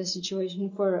that's the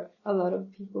situation for a lot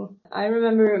of people. I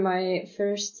remember my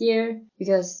first year,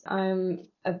 because I'm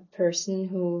a person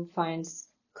who finds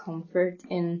comfort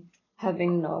in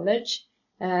having knowledge,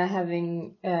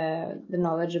 having the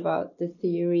knowledge about the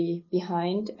theory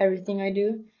behind everything I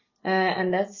do.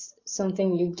 And that's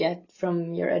something you get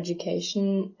from your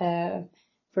education.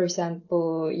 For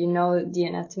example, you know the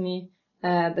anatomy,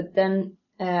 but then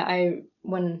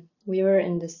when we were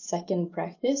in the second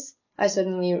practice, I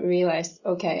suddenly realized,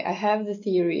 okay, I have the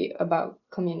theory about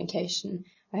communication,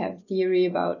 I have theory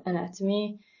about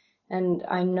anatomy, and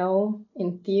I know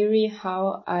in theory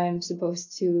how I'm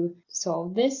supposed to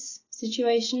solve this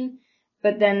situation,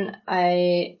 but then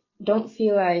I don't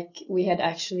feel like we had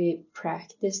actually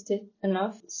practiced it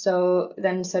enough. So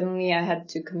then suddenly I had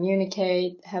to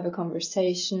communicate, have a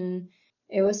conversation.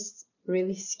 It was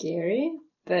really scary,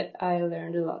 but I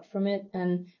learned a lot from it.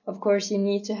 And of course, you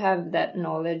need to have that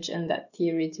knowledge and that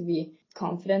theory to be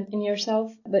confident in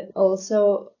yourself. But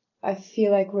also, I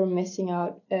feel like we're missing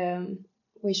out.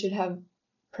 We should have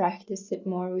practiced it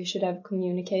more. We should have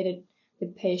communicated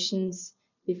with patients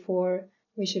before.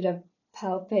 We should have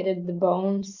palpated the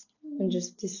bones and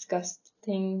just discussed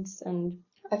things. And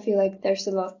I feel like there's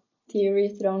a lot of theory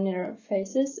thrown in our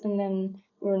faces, and then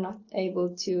we're not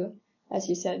able to, as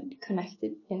you said, connect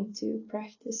it into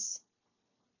practice.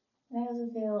 I also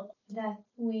feel that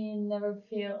we never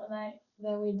feel like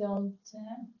that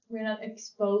we're not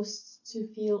exposed to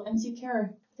feel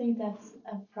insecure. I think that's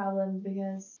a problem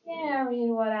because, I read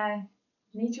what I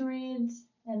need to read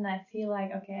and I feel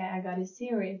like, okay, I got a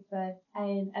theory, but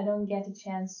I don't get a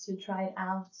chance to try it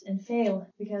out and fail,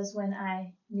 because when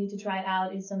I need to try it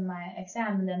out, it's on my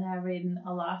exam, and then I've written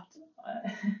a lot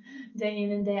day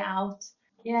in and day out.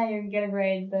 Yeah, you get a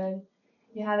grade, but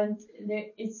you haven't.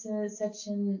 It's such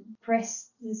an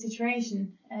pressed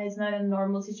situation. It's not a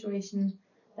normal situation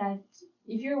that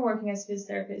if you're working as a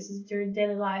physiotherapist, it's your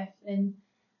daily life, and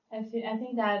I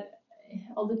think that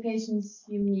all the patients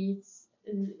you meet,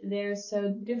 they're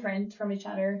so different from each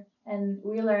other, and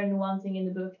we learn one thing in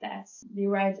the book, that's the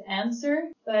right answer,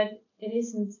 but it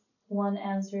isn't one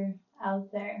answer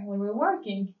out there when we're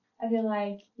working. I feel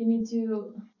like you need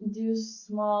to do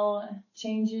small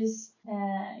changes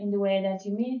in the way that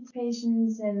you meet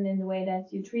patients and in the way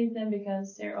that you treat them,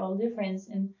 because they're all different.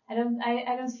 And I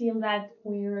don't feel that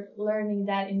we're learning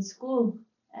that in school.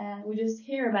 We just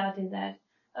hear about it, that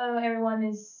everyone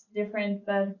is different,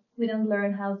 but we don't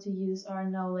learn how to use our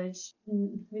knowledge.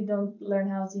 We don't learn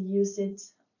how to use it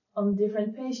on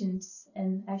different patients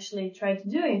and actually try to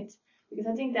do it. Because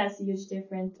I think that's a huge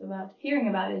difference about hearing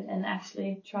about it and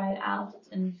actually try it out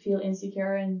and feel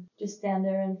insecure and just stand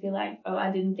there and feel like, oh,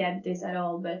 I didn't get this at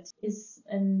all. But it's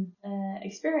an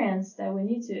experience that we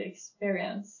need to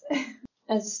experience.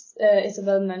 As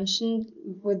Isabel mentioned,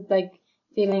 with like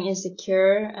feeling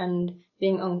insecure and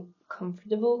being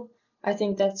uncomfortable, I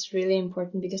think that's really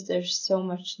important, because there's so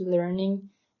much learning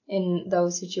in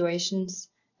those situations,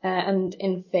 and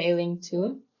in failing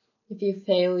too. If you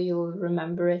fail, you'll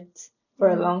remember it for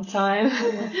a long time.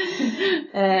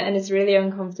 And it's really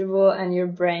uncomfortable, and your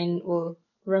brain will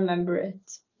remember it.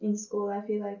 In school, I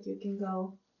feel like you can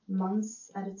go months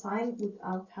at a time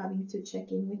without having to check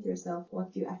in with yourself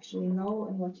what you actually know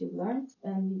and what you've learned.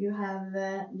 And you have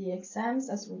the exams,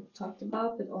 as we talked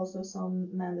about, but also some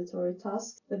mandatory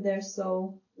tasks, but they're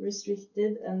so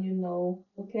restricted, and you know,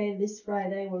 okay, this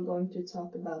Friday we're going to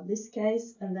talk about this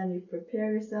case, and then you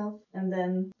prepare yourself, and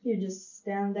then you just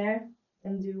stand there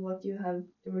and do what you have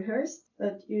rehearsed,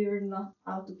 but you're not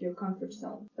out of your comfort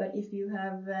zone. But if you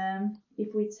have,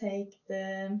 if we take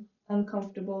the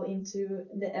uncomfortable into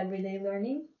the everyday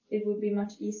learning, it would be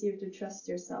much easier to trust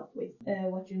yourself with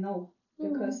what you know.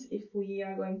 Because if we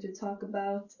are going to talk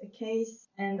about a case,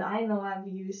 and I know I've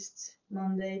used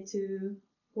Monday to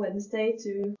Wednesday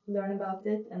to learn about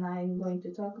it, and I'm going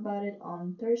to talk about it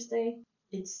on Thursday,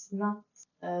 it's not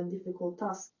a difficult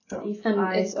task. But if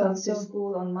I come to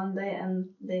school on Monday and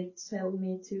they tell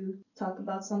me to talk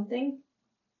about something,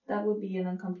 that would be an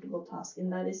uncomfortable task,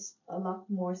 and that is a lot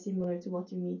more similar to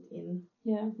what you meet in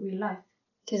real life.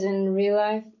 Because in real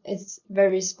life, it's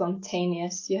very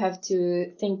spontaneous. You have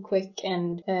to think quick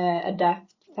and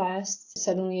adapt fast.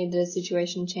 Suddenly the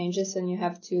situation changes and you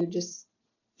have to just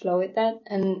flow with that.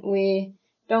 And we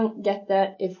don't get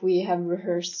that if we have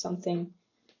rehearsed something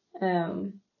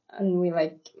and we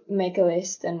like make a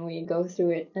list and we go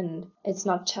through it and it's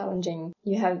not challenging.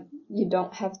 You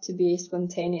don't have to be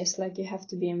spontaneous like you have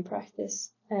to be in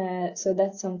practice. So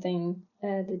that's something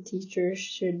the teacher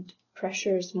should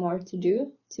pressure us more to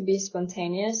do, to be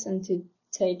spontaneous and to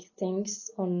take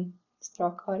things on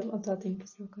strak arm og ta ting på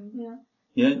strak arm. Yeah.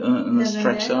 Yeah, on a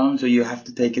stretch arm, so you have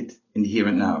to take it in the here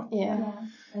and now. Yeah.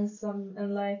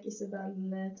 And like Isabel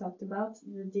talked about,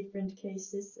 the different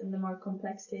cases and the more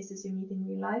complex cases you meet in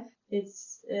real life,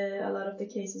 it's a lot of the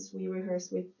cases we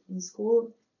rehearse with in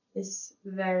school is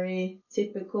very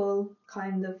typical,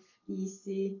 kind of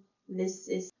easy. This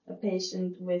is a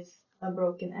patient with a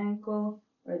broken ankle,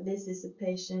 or this is a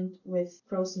patient with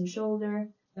frozen shoulder,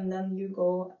 and then you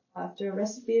go after a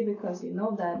recipe because you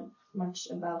know that much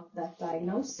about that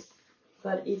diagnosis.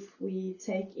 But if we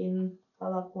take in a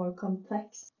lot more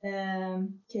complex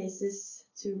cases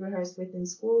to rehearse with in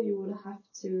school, you would have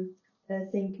to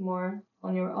think more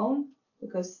on your own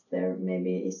because there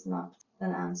maybe is not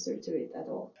an answer to it at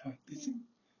all.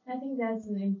 I think that's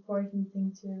an important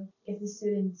thing to get the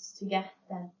students to get,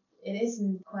 that it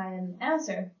isn't quite an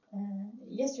answer.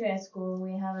 Yesterday at school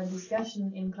we had a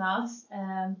discussion in class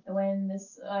when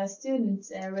the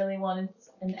students really wanted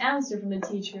an answer from the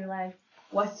teacher, like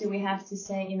what do we have to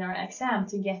say in our exam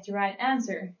to get the right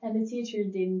answer, and the teacher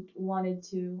didn't wanted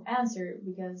to answer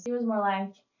because he was more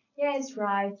like, yeah, it's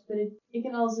right, but it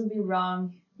can also be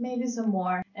wrong, maybe some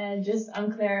more, just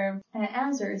unclear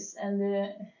answers, and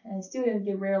the student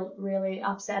get really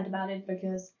upset about it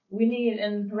because we need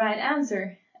a right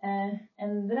answer.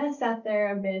 And then I sat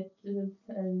there a bit,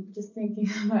 just thinking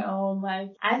on my own,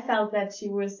 like, I felt that she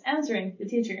was answering the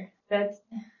teacher, but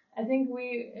I think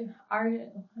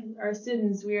our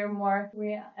students, we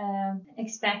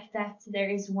expect that there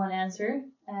is one answer,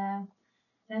 and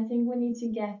I think we need to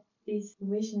get this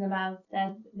vision about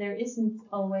that there isn't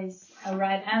always a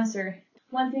right answer.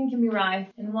 One thing can be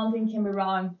right and one thing can be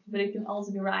wrong, but it can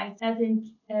also be right. I think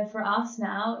for us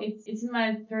now, it's in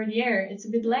my third year, it's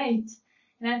a bit late.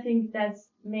 And I think that's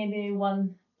maybe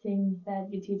one thing that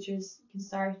the teachers can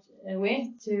start with,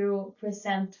 to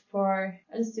present for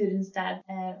the students that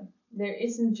there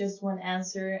isn't just one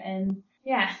answer, and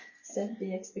set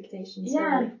the expectations.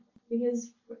 Yeah, early.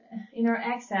 because in our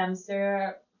exams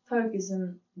they're focused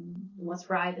on what's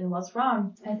right and what's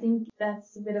wrong. I think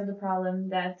that's a bit of the problem,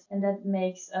 that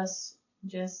makes us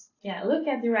just look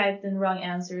at the right and wrong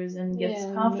answers and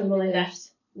get comfortable in that.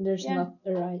 There's not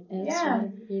a right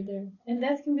answer either. And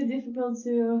that can be difficult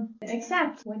to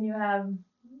accept when you have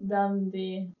done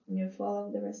you follow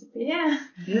the recipe. Yeah.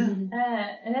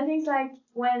 And I think like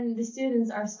when the students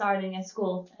are starting at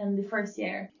school in the first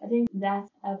year, I think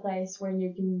that's a place where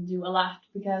you can do a lot,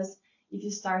 because if you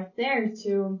start there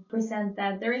to present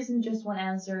that there isn't just one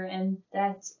answer, and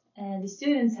that the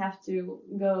students have to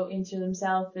go into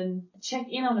themselves and check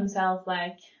in on themselves,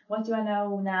 like, what do I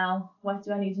know now? What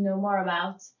do I need to know more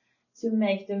about? To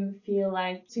make them feel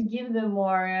like, to give them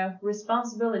more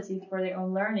responsibility for their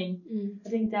own learning. I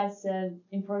think that's an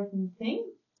important thing,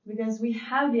 because we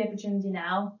have the opportunity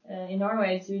now in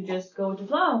Norway to just go to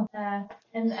flow.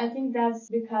 And I think that's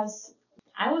because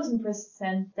I wasn't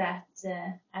present that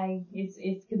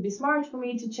it could be smart for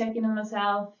me to check in on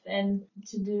myself and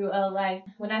to do like,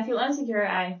 when I feel insecure,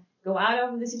 I go out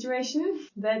of the situation.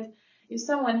 But if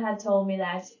someone had told me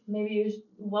that maybe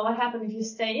what happened if you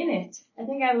stay in it, I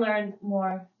think I've learned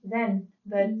more then.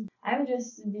 But I've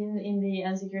just been in the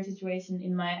insecure situation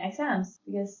in my exams,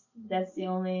 because that's the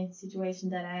only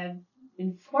situation that I have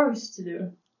been forced to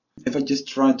do. If I just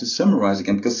try to summarize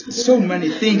again, because so many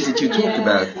things that you talk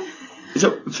about.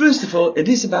 So first of all, it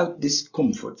is about this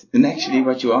comfort. And actually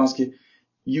what you ask,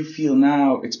 you feel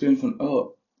now, experience from,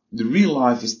 the real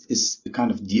life is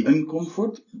kind of the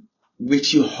uncomfort,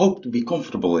 which you hope to be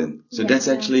comfortable in. So that's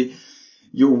actually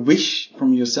your wish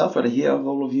from yourself, what I hear of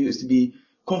all of you, is to be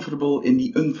comfortable in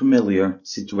the unfamiliar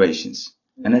situations.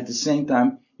 And at the same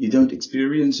time, you don't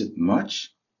experience it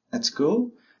much at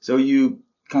school. So you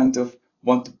kind of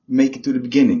want to make it to the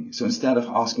beginning. So instead of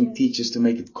asking teachers to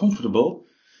make it comfortable,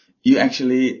 you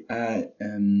actually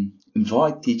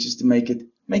invite teachers to make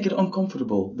it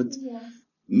uncomfortable, but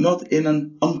not in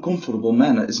an uncomfortable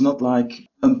manner. It's not like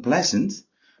unpleasant,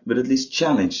 but at least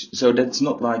challenge. So that's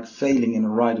not like failing in a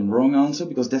right and wrong answer,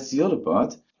 because that's the other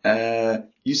part.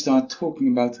 You start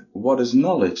talking about what is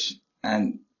knowledge.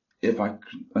 And if I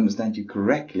understand you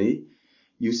correctly,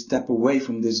 you step away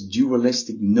from this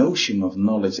dualistic notion of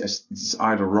knowledge as it's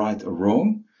either right or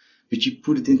wrong, but you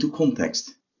put it into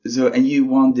context. So, and you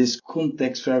want this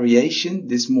context variation,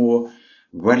 this more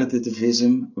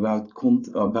relativism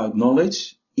about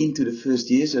knowledge into the first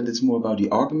year. So that's more about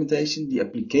the argumentation, the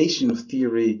application of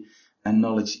theory and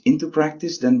knowledge into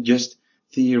practice than just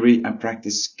theory and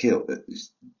practice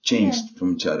changed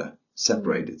from each other,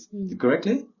 separated.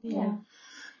 Correctly? Yeah.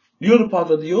 The other part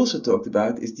that you also talked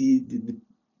about is the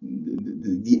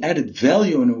added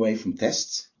value in a way from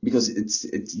tests, because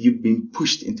it's you've been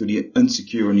pushed into the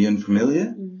unsecure and the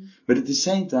unfamiliar, but at the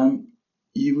same time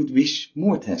you would wish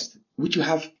more tests. Would you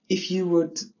have,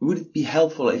 would it be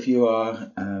helpful if you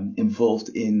are involved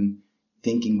in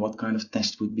thinking what kind of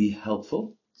test would be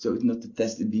helpful? So it's not the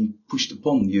test being pushed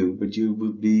upon you, but you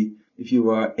would be, if you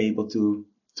are able to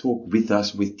talk with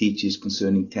us, with teachers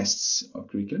concerning tests or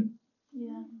curriculum.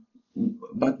 Yeah.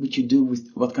 What would you do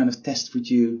with, what kind of test would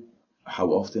you, how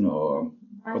often, or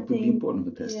what would be important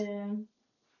of a test?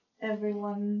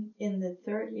 Everyone in the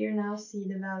third year now see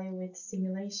the value with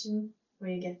simulation,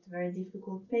 where you get very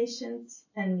difficult patients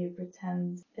and you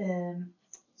pretend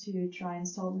to try and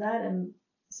solve that, and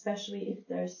especially if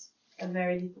there's a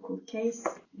very difficult case,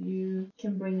 you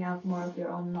can bring out more of your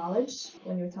own knowledge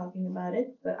when you're talking about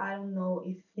it. But I don't know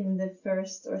if in the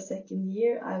first or second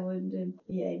year I would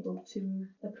be able to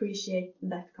appreciate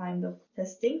that kind of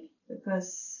testing,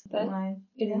 because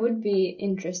it would be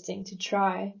interesting to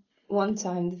try one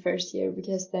time the first year,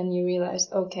 because then you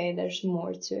realize, okay, there's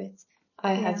more to it.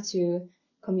 I have to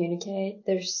communicate.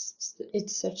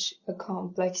 It's such a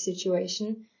complex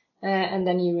situation, and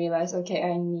then you realize, okay,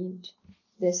 I need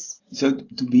this. So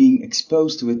to being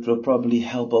exposed to it will probably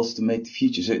help us to make the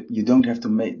future. So you don't have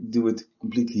to do it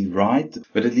completely right,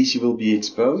 but at least you will be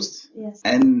exposed. Yes.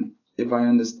 And if I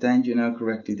understand you now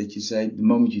correctly, that you say the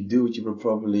moment you do it, you will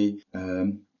probably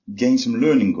gain some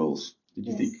learning goals. Did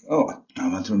you think, oh, I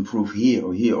want to improve here,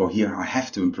 or here I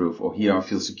have to improve, or here I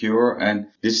feel secure, and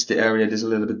this is the area that's a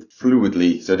little bit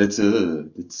fluidly, so that's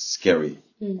it's scary.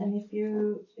 And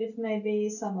if maybe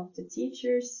some of the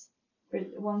teachers,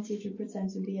 one teacher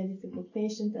pretends to be a difficult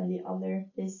patient and the other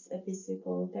is a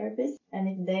physical therapist, and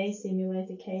if they simulate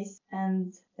a case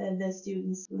and the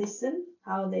students listen,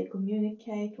 how they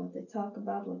communicate, what they talk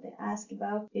about, what they ask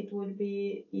about, it would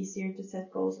be easier to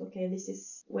set goals. Okay, this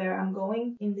is where I'm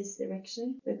going in this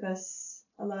direction, because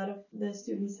a lot of the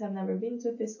students have never been to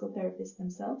a physical therapist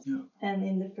themselves. Yeah. And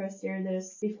in the first year,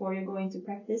 before you go into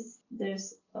practice,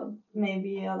 there's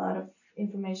maybe a lot of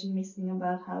information missing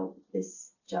about how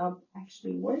this job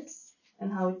actually works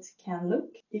and how it can look.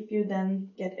 If you then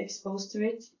get exposed to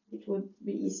it, it would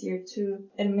be easier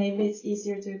and maybe it's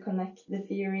easier to connect the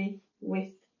theory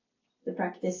with the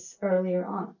practice earlier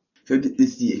on. So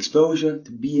it's the exposure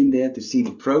to be in there, to see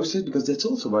the process, because that's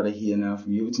also what I hear now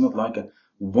from you. It's not like a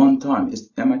one time.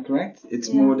 Am I correct?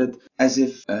 It's more that as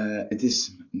if it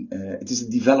is a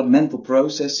developmental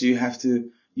process. So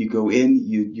you go in,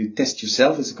 you test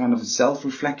yourself as a kind of a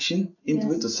self-reflection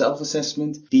into it, or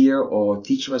self-assessment, peer or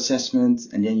teacher assessment,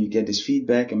 and then you get this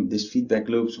feedback, and this feedback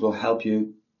loops will help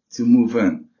you to move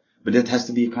on. But that has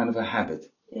to be a kind of a habit.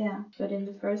 Yeah, but in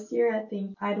the first year,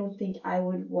 I don't think I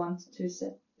would want to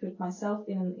put myself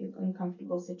in an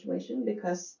uncomfortable situation,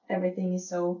 because everything is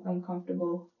so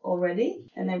uncomfortable already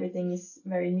and everything is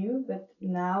very new. But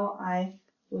now I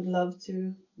would love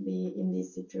to be in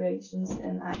these situations,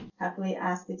 and I happily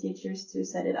ask the teachers to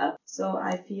set it up. So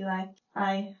I feel like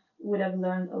I would have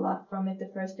learned a lot from it the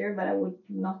first year, but I would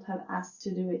not have asked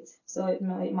to do it. So it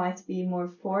might be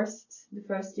more forced the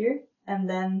first year, and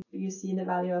then you see the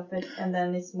value of it, and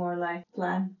then it's more like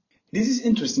plan. This is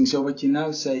interesting. So what you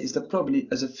now say is that probably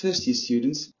as a first year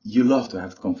student, you love to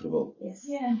have it comfortable. Yes.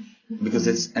 Yeah.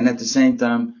 Because and at the same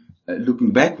time,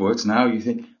 looking backwards now, you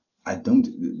think,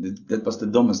 that was the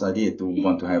dumbest idea to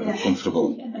want to have it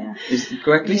comfortable. Yeah. Is it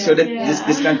correctly? So that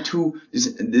this kind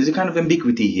of there's a kind of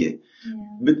ambiguity here. Yeah.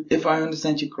 But if I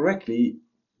understand you correctly,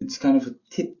 it's kind of a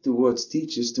tip towards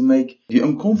teachers to make the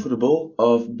uncomfortable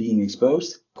of being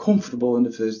exposed comfortable in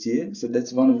the first year. So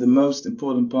that's one of the most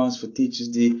important parts for teachers,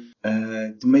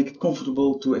 to make it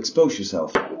comfortable to expose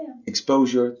yourself. Yeah.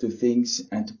 Exposure to things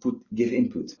and to give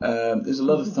input. There's a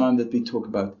lot of time that we talk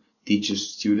about teachers,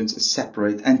 students as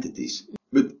separate entities.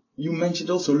 But you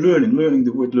mentioned also learning.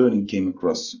 The word learning came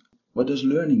across. What does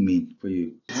learning mean for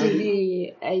you? To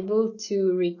be able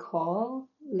to recall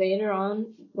later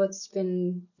on what's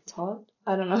been taught.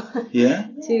 I don't know. Yeah?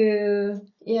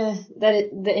 That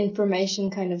the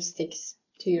information kind of sticks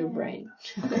to your brain.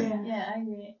 Yeah, I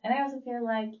agree. And I also feel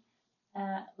like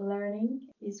learning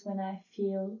is when I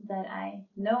feel that I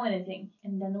know anything.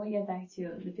 And then we get back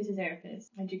to the physiotherapist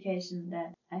education,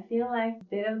 that I feel like a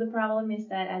bit of the problem is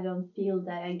that I don't feel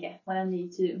that I get what I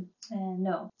need to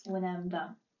know when I'm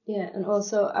done. Yeah, and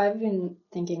also I've been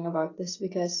thinking about this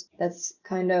because that's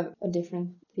kind of a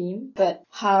different theme, but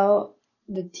how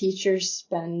the teachers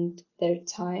spend their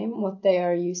time, what they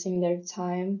are using their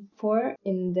time for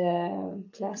in the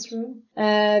classroom.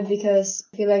 Because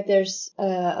I feel like there's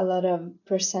a lot of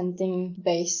presenting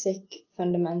basic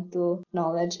fundamental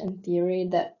knowledge and theory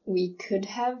that we could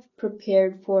have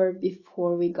prepared for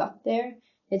before we got there.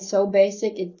 It's so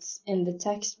basic, it's in the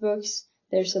textbooks.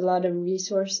 There's a lot of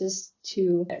resources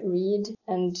to read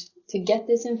and to get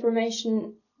this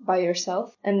information by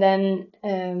yourself. And then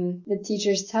the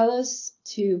teachers tell us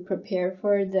to prepare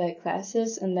for the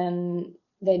classes, and then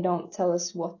they don't tell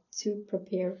us what to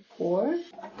prepare for.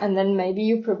 And then maybe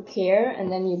you prepare and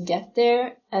then you get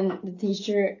there and the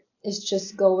teacher is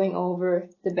just going over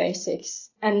the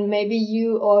basics. And maybe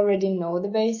you already know the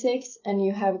basics and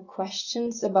you have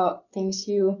questions about things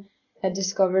you had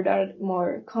discovered are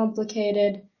more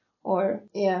complicated or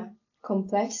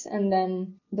complex, and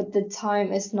then but the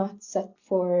time is not set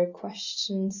for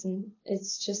questions, and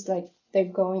it's just like they're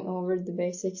going over the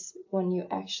basics when you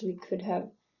actually could have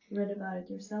Read about it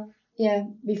yourself.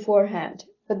 Beforehand.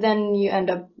 But then you end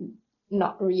up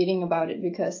not reading about it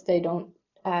because they don't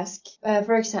ask.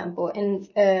 For example, in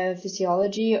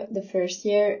physiology, the first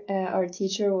year, our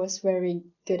teacher was very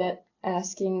good at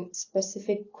asking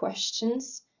specific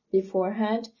questions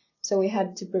beforehand, so we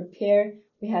had to prepare,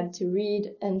 we had to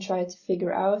read and try to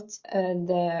figure out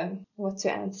what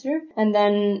to answer. And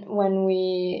then when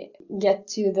we get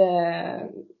to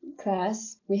the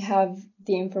class, we have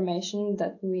the information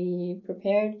that we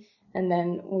prepared, and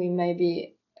then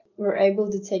we're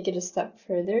able to take it a step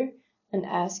further and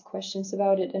ask questions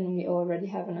about it, and we already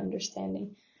have an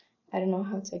understanding. I don't know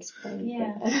how to explain it.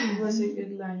 Yeah, it was a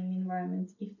good learning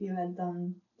environment if you had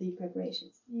done the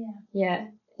preparations. Yeah,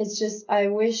 it's just I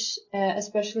wish,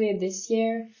 especially this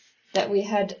year, that we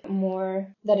had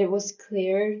more, that it was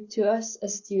clear to us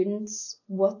as students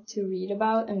what to read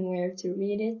about and where to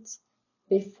read it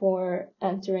before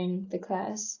entering the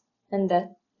class, and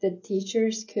that the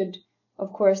teachers could,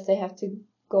 of course, they have to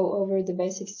go over the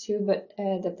basics too, but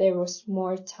that there was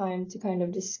more time to kind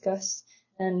of discuss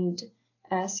and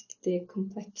ask the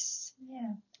complex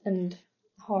and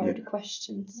hard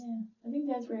questions. Yeah, I think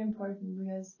that's very important,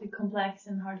 because the complex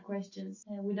and hard questions,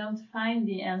 we don't find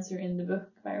the answer in the book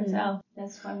by ourselves.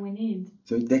 That's what we need.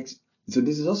 So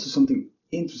this is also something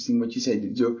interesting what you said.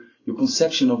 Your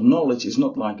conception of knowledge is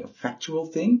not like a factual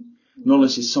thing.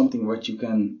 Knowledge is something what you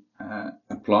can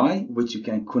apply, which you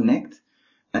can connect.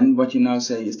 And what you now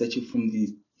say is that you, from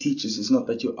the teachers, is not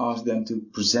that you ask them to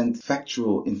present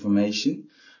factual information,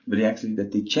 but actually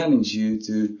that they challenge you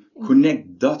to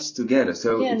connect dots together.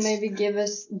 So and maybe give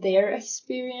us their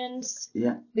experience.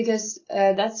 Yeah. Because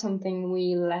that's something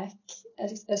we lack,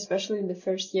 especially in the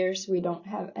first years. We don't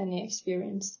have any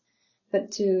experience,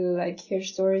 but to like hear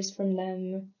stories from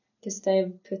them, because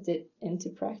they've put it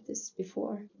into practice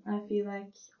before. I feel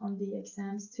like on the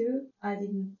exams too, I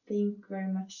didn't think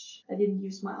very much. I didn't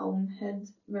use my own head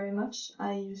very much.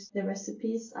 I used the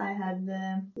recipes I had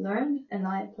learned, and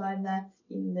I applied that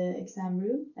in the exam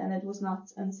room. And it was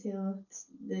not until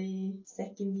the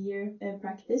second year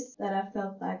practice that I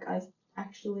felt like I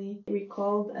actually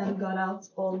recalled and got out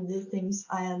all the things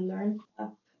I had learned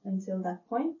up until that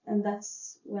point. And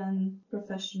that's when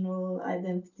professional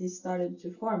identity started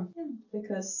to form.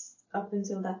 Because up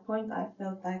until that point, I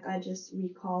felt like I just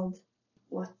recalled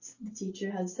what the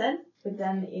teacher had said. But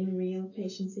then in real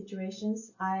patient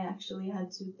situations, I actually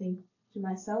had to think to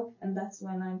myself. And that's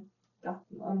when I got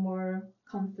more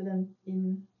confident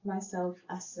in myself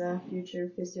as a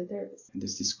future physiotherapist. And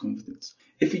there's this confidence.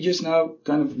 If we just now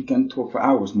we can talk for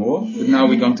hours more, but now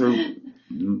we're going to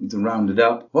round it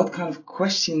up. What kind of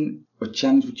question or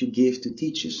challenge would you give to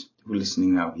teachers who are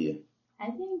listening now here?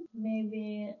 I think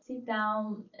maybe sit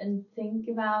down and think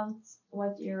about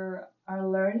what you are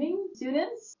learning.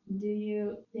 Students, do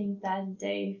you think that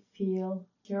they feel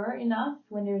sure enough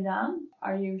when they're done?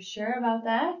 Are you sure about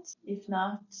that? If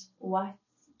not, what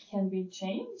can be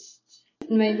changed?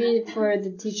 Maybe for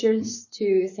the teachers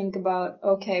to think about,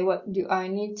 okay, what do I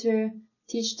need to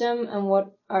teach them, and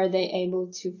what are they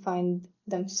able to find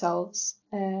themselves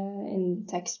in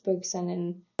textbooks and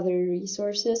in other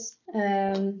resources.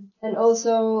 And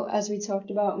also, as we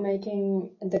talked about, making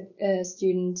the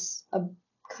students a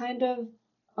kind of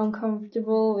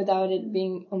uncomfortable without it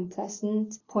being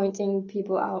unpleasant, pointing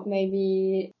people out,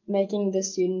 maybe making the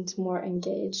students more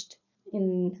engaged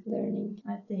in learning?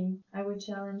 I think I would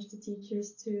challenge the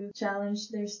teachers to challenge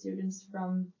their students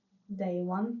from day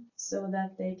one so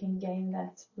that they can gain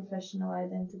that professional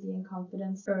identity and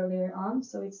confidence earlier on.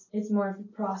 So it's more of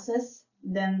a process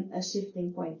than a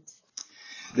shifting point.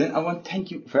 Then I want to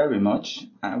thank you very much.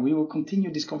 We will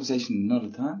continue this conversation another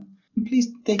time. And please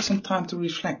take some time to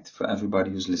reflect for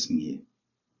everybody who's listening here.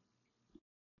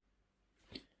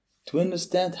 To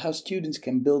understand how students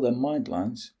can build their mind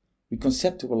lines, we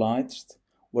conceptualized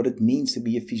what it means to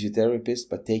be a physiotherapist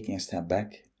by taking a step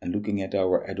back and looking at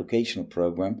our educational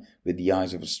program with the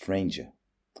eyes of a stranger.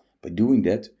 By doing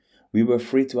that, we were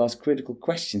free to ask critical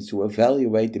questions to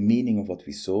evaluate the meaning of what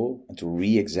we saw and to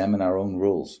re-examine our own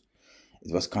roles.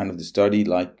 It was kind of the study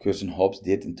like Curzon Hobbs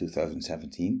did in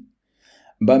 2017.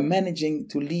 By managing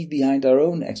to leave behind our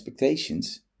own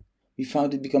expectations, we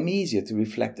found it become easier to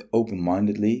reflect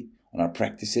open-mindedly on our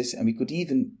practices, and we could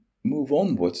even move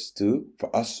onwards to,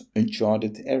 for us,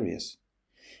 uncharted areas.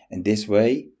 And this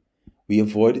way, we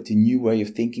avoided the new way of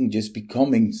thinking just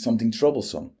becoming something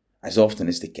troublesome, as often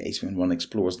is the case when one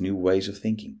explores new ways of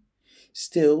thinking.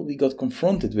 Still, we got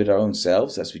confronted with our own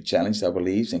selves as we challenged our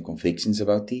beliefs and convictions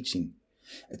about teaching.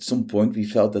 At some point, we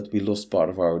felt that we lost part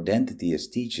of our identity as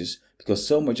teachers because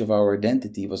so much of our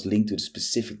identity was linked to the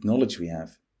specific knowledge we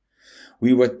have.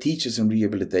 We were teachers in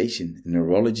rehabilitation, in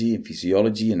neurology, in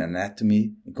physiology, in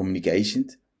anatomy, in communication.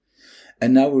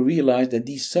 And now we realize that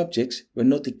these subjects were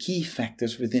not the key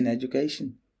factors within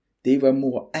education. They were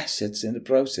more assets in the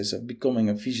process of becoming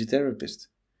a physiotherapist.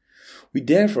 We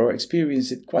therefore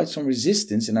experienced quite some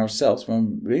resistance in ourselves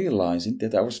when realizing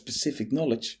that our specific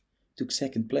knowledge took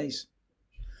second place.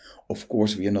 Of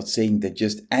course, we are not saying that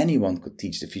just anyone could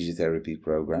teach the physiotherapy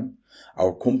program.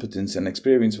 Our competence and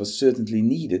experience was certainly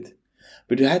needed,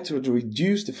 but we had to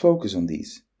reduce the focus on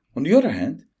these. On the other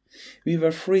hand, we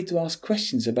were free to ask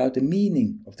questions about the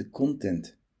meaning of the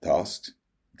content, tasks,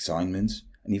 assignments,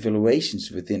 and evaluations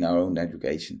within our own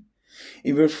education.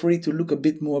 We were free to look a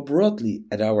bit more broadly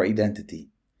at our identity.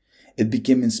 It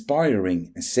became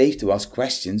inspiring and safe to ask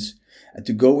questions and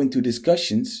to go into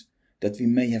discussions that we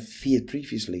may have feared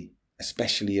previously,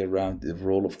 especially around the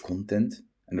role of content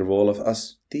and the role of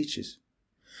us teachers.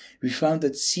 We found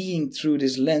that seeing through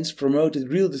this lens promoted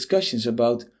real discussions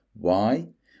about why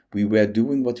we were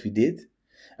doing what we did,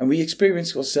 and we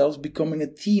experienced ourselves becoming a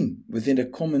team within a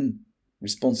common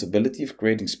responsibility of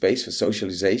creating space for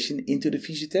socialization into the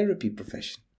physiotherapy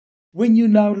profession. When you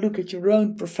now look at your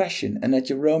own profession and at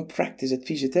your own practice as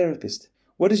physiotherapist,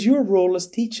 what is your role as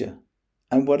teacher?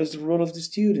 And what is the role of the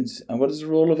students? And what is the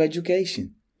role of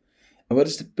education? And what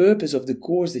is the purpose of the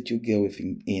course that you're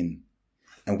going in?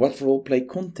 And what role play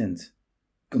content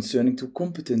concerning to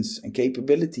competence and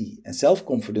capability and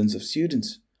self-confidence of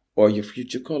students or your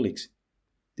future colleagues?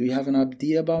 Do you have an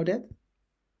idea about that?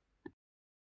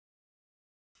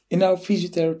 In our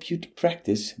physiotherapeutic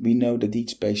practice, we know that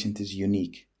each patient is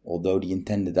unique, although the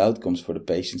intended outcomes for the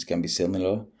patients can be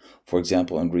similar. For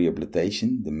example, in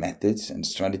rehabilitation, the methods and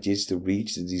strategies to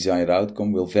reach the desired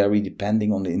outcome will vary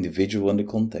depending on the individual and the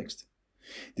context.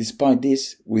 Despite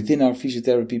this, within our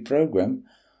physiotherapy program,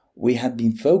 we had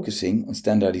been focusing on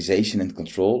standardization and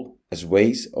control as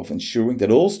ways of ensuring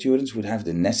that all students would have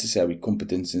the necessary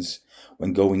competences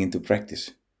when going into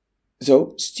practice.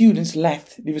 So, students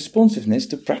lacked the responsiveness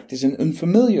to practice in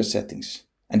unfamiliar settings,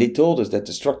 and they told us that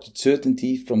the structured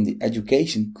certainty from the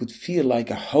education could feel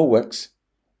like a hoax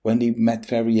when they met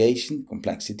variation,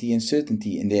 complexity, and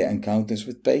certainty in their encounters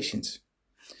with patients.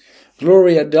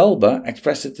 Gloria Dalba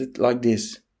expressed it like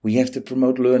this: we have to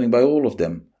promote learning by all of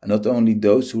them, and not only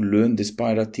those who learn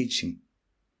despite our teaching.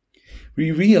 We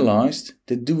realized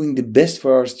that doing the best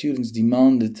for our students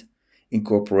demanded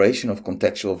incorporation of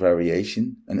contextual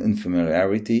variation and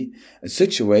unfamiliarity in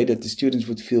such a way that the students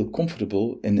would feel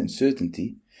comfortable in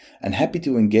uncertainty and happy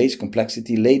to engage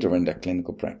complexity later in their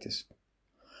clinical practice.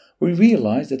 We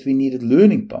realized that we needed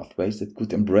learning pathways that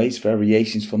could embrace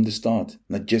variations from the start,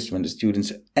 not just when the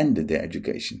students ended their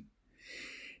education.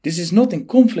 This is not in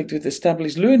conflict with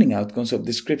established learning outcomes or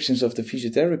descriptions of the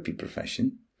physiotherapy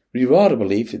profession. We rather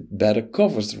believe it better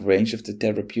covers the range of the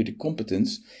therapeutic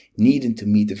competence needed to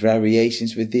meet the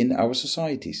variations within our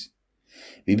societies.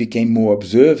 We became more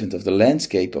observant of the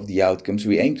landscape of the outcomes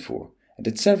we aimed for, and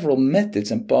that several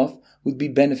methods and paths would be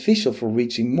beneficial for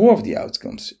reaching more of the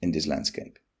outcomes in this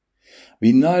landscape.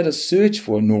 We neither searched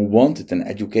for nor wanted an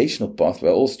educational path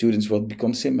where all students would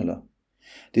become similar.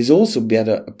 This also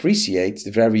better appreciates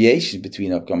the variations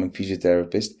between upcoming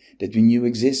physiotherapists that we knew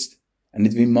exist, and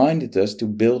it reminded us to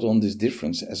build on this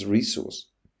difference as a resource.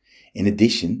 In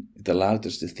addition, it allowed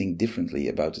us to think differently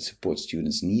about the support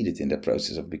students needed in their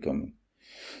process of becoming.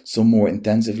 some more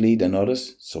intensively than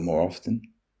others, some more often.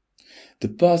 The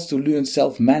paths to learn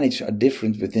self-manage are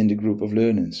different within the group of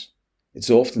learners. It's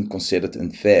often considered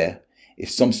unfair if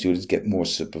some students get more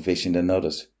supervision than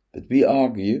others, but we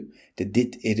argue that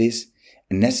it is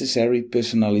a necessary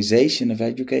personalization of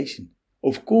education.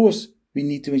 Of course, we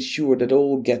need to ensure that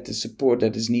all get the support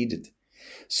that is needed.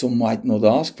 Some might not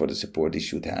ask for the support they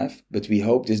should have, but we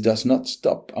hope this does not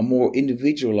stop a more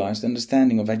individualized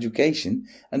understanding of education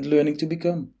and learning to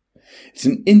become. It's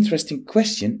an interesting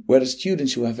question whether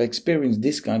students who have experienced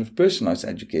this kind of personalized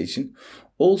education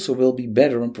also will be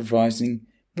better in providing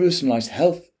personalized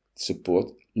health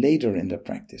support later in their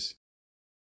practice.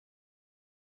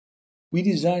 We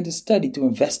designed a study to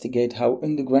investigate how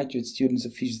undergraduate students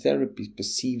of physiotherapy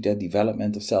perceive their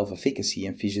development of self-efficacy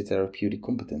and physiotherapeutic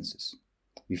competences.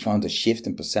 We found a shift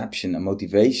in perception and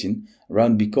motivation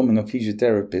around becoming a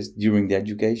physiotherapist during the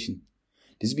education.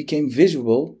 This became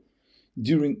visible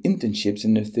during internships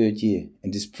in the third year.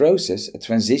 In this process, a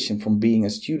transition from being a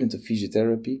student of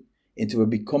physiotherapy into a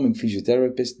becoming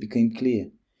physiotherapist became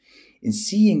clear. In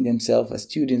seeing themselves as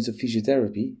students of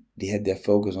physiotherapy, they had their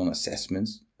focus on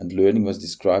assessments, and learning was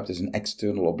described as an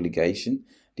external obligation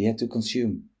they had to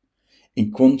consume.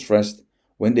 In contrast,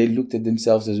 when they looked at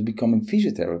themselves as becoming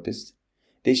physiotherapists,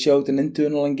 they showed an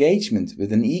internal engagement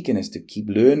with an eagerness to keep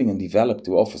learning and develop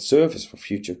to offer service for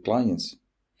future clients.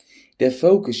 Their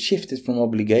focus shifted from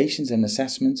obligations and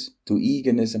assessments to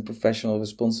eagerness and professional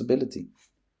responsibility.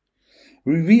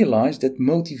 We realized that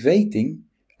motivating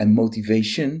and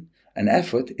motivation and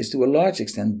effort is to a large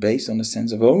extent based on a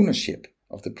sense of ownership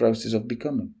of the process of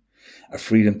becoming, a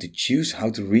freedom to choose how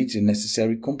to reach the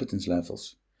necessary competence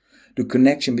levels. The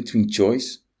connection between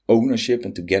choice, ownership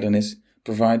and togetherness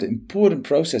provide important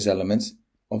process elements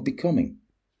of becoming.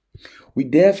 We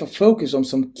therefore focus on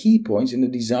some key points in the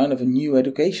design of a new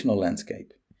educational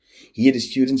landscape. Here the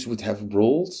students would have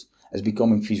roles as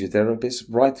becoming physiotherapists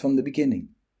right from the beginning.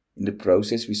 In the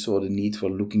process we saw the need for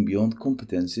looking beyond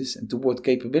competences and toward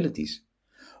capabilities.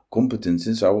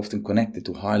 Competences are often connected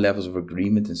to high levels of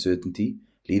agreement and certainty,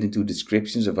 leading to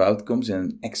descriptions of outcomes in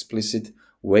an explicit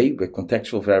way where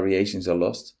contextual variations are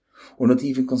lost or not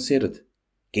even considered.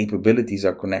 Capabilities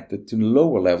are connected to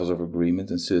lower levels of agreement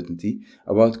and certainty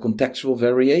about contextual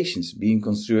variations being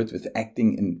concerned with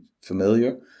acting in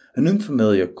familiar and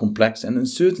unfamiliar, complex and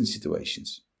uncertain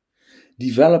situations.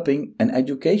 Developing an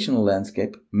educational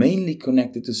landscape mainly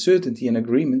connected to certainty and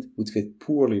agreement would fit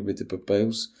poorly with the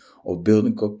purpose of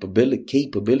building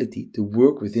capability to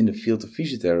work within the field of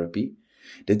physiotherapy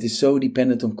that is so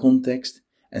dependent on context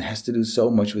and has to do so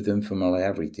much with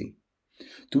unfamiliarity.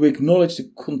 To acknowledge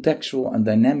the contextual and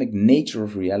dynamic nature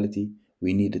of reality,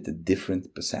 we needed a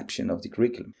different perception of the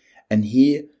curriculum. And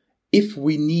here, if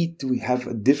we need to have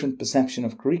a different perception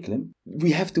of curriculum,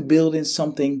 we have to build in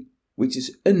something which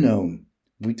is unknown,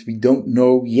 which we don't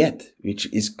know yet,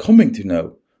 which is coming to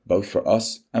know, both for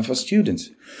us and for students.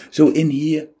 So in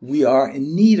here, we are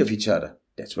in need of each other.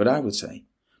 That's what I would say.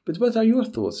 But what are your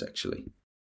thoughts actually?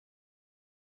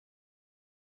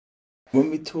 When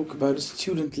we talk about a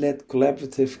student-led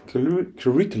collaborative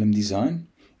curriculum design,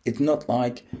 it's not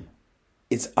like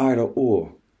it's either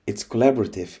or. It's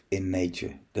collaborative in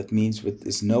nature. That means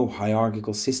there's no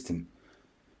hierarchical system.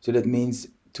 So that means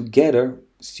together,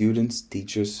 students,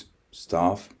 teachers,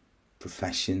 staff,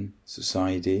 profession,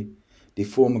 society, they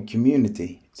form a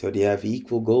community. So they have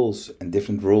equal goals and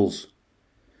different roles.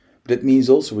 But that means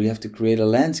also we have to create a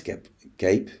landscape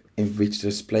in which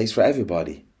there's place for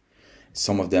everybody.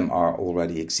 Some of them are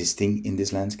already existing in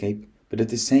this landscape, but at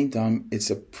the same time it's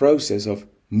a process of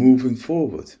moving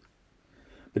forward.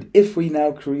 But if we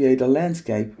now create a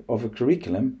landscape of a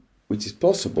curriculum, which is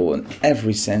possible in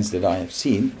every sense that I have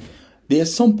seen, there are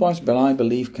some parts that I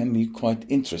believe can be quite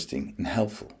interesting and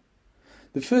helpful.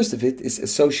 The first of it is a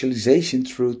socialization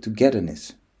through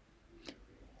togetherness.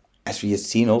 As we have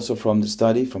seen also from the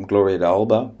study from Gloria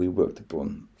d'Alba, we worked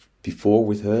upon before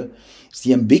with her, it's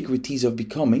the ambiguities of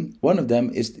becoming. One of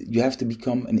them is you have to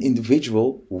become an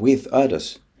individual with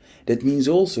others. That means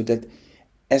also that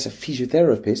as a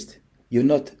physiotherapist, you're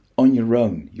not on your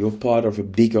own. You're part of a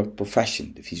bigger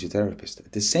profession, the physiotherapist.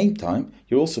 At the same time,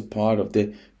 you're also part of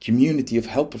the community of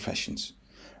health professions.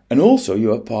 And also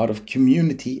you are part of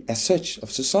community as such,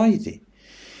 of society.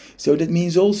 So that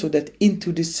means also that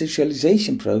into this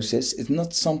socialization process, it's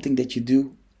not something that you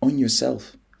do on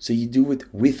yourself. So you do it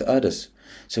with others.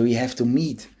 So you have to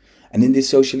meet. And in this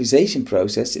socialization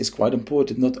process, it's quite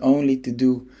important not only to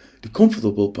do the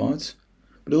comfortable parts,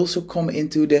 but also come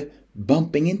into the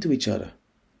bumping into each other.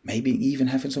 Maybe even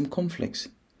having some conflicts.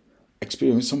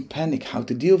 Experience some panic, how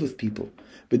to deal with people.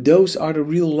 But those are the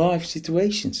real life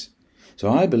situations. So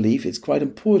I believe it's quite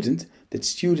important that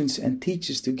students and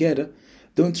teachers together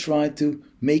don't try to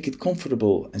make it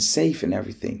comfortable and safe and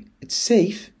everything. It's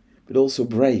safe, but also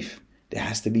brave. There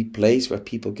has to be a place where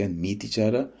people can meet each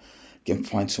other, can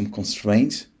find some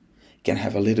constraints, can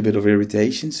have a little bit of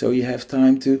irritation, so you have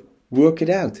time to work it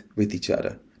out with each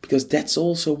other. Because that's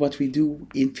also what we do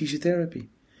in physiotherapy.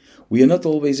 We are not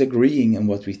always agreeing on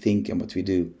what we think and what we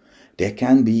do. There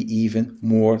can be even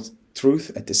more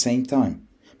truth at the same time,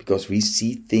 because we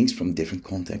see things from different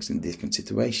contexts and different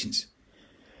situations.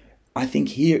 I think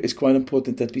here it's quite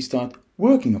important that we start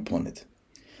working upon it.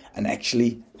 And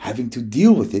actually having to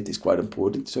deal with it is quite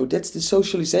important. So that's the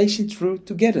socialization through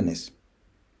togetherness.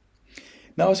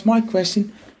 Now it's my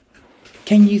question,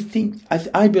 can you think,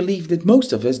 I believe that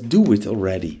most of us do it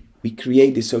already. We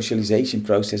create the socialization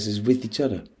processes with each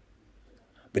other.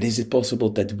 But is it possible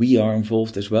that we are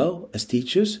involved as well as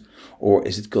teachers? Or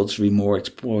is it culturally more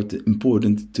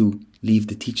important to leave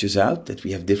the teachers out, that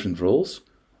we have different roles?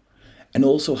 And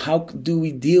also, how do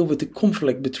we deal with the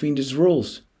conflict between these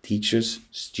roles? Teachers,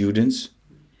 students,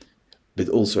 but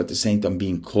also at the same time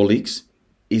being colleagues.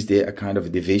 Is there a kind of a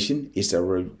division? Is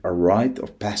there a rite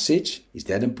of passage? Is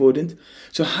that important?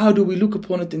 So how do we look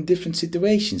upon it in different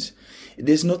situations? Here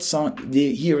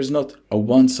is not a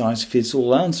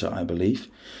one-size-fits-all answer, I believe.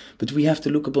 But we have to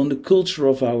look upon the culture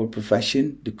of our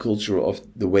profession, the culture of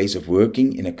the ways of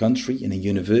working in a country, in a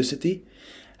university.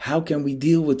 How can we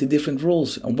deal with the different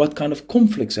roles and what kind of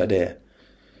conflicts are there?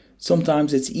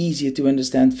 Sometimes it's easier to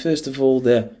understand, first of all,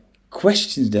 the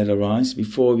questions that arise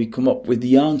before we come up with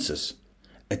the answers.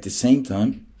 At the same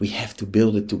time, we have to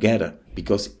build it together,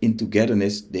 because in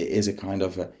togetherness there is a kind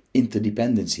of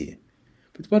interdependence here.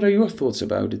 But what are your thoughts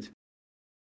about it?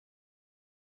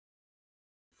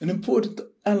 An important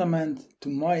element to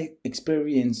my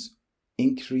experience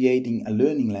in creating a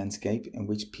learning landscape in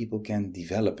which people can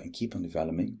develop and keep on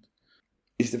developing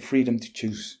is the freedom to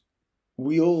choose.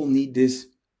 We all need this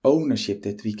ownership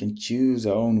that we can choose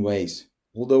our own ways.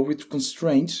 Although with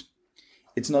constraints,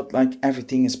 it's not like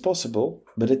everything is possible,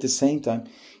 but at the same time,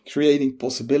 creating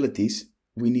possibilities,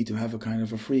 we need to have a kind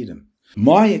of a freedom.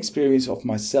 My experience of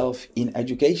myself in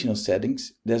educational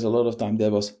settings, there's a lot of time there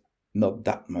was not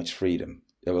that much freedom.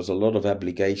 There was a lot of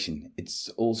obligation. It's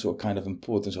also a kind of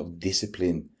importance of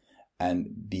discipline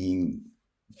and being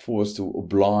forced to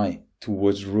oblige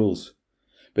towards rules.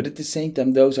 But at the same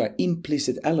time, those are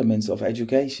implicit elements of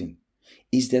education.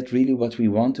 Is that really what we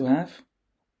want to have?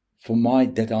 For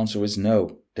that answer is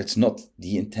no. That's not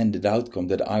the intended outcome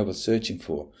that I was searching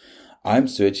for. I'm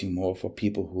searching more for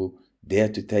people who dare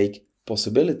to take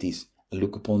possibilities and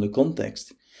look upon the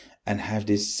context and have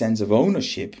this sense of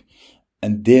ownership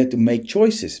and dare to make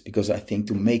choices, because I think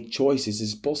to make choices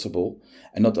is possible,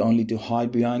 and not only to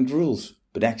hide behind rules,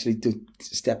 but actually to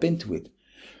step into it.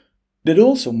 That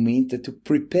also means that to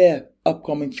prepare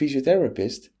upcoming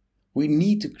physiotherapists, we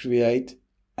need to create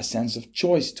a sense of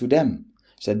choice to them,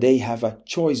 so they have a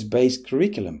choice-based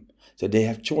curriculum, so they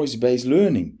have choice-based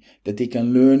learning, that they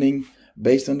can learning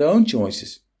based on their own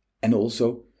choices, and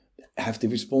also have the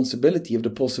responsibility of the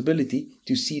possibility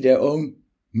to see their own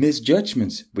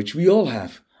misjudgments, which we all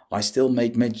have. I still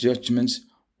make misjudgments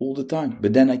all the time,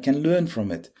 but then I can learn from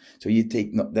it. So you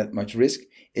take not that much risk.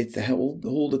 It's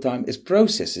all the time is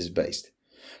processes based.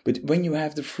 But when you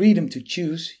have the freedom to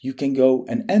choose, you can go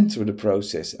and enter the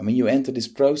process. And when you enter this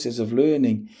process of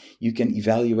learning, you can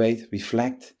evaluate,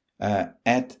 reflect,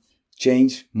 add,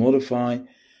 change, modify.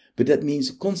 But that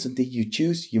means constantly you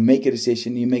choose, you make a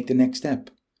decision, you make the next step.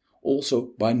 Also,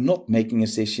 by not making a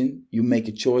decision, you make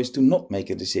a choice to not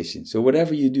make a decision. So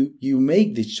whatever you do, you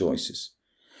make these choices.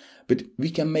 But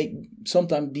we can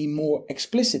sometimes be more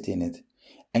explicit in it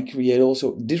and create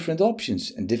also different options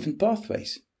and different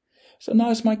pathways. So now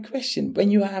is my question.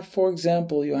 When you have, for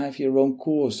example, you have your own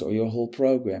course or your whole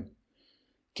program,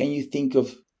 can you think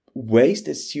of ways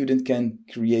that students can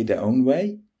create their own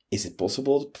way? Is it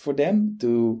possible for them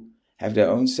to have their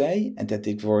own say, and that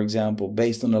they, for example,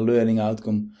 based on a learning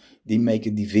outcome, they make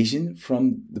a division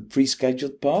from the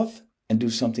pre-scheduled path and do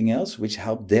something else which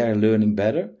help their learning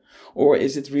better? Or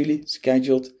is it really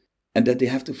scheduled and that they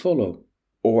have to follow?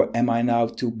 Or am I now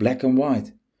too black and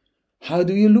white? How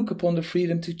do you look upon the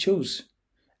freedom to choose?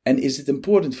 And is it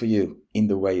important for you in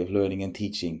the way of learning and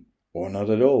teaching, or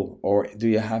not at all? Or do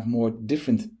you have more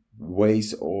different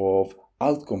ways of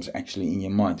outcomes actually in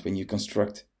your mind when you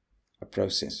construct a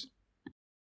process?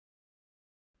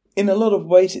 In a lot of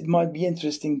ways, it might be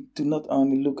interesting to not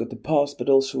only look at the past, but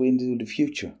also into the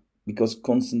future. Because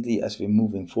constantly, as we're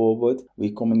moving forward,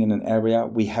 we're coming in an area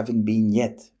we haven't been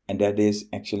yet. And that is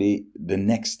actually the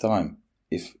next time,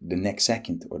 if the next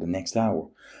second or the next hour.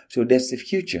 So that's the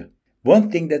future.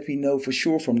 One thing that we know for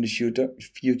sure from the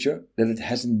future, that it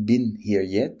hasn't been here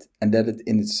yet, and that it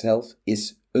in itself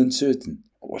is uncertain.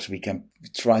 Of course, we can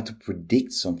try to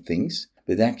predict some things,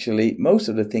 but actually most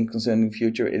of the things concerning the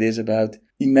future, it is about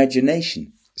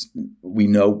imagination. We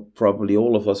know, probably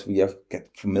all of us, we have get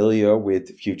familiar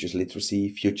with futures literacy,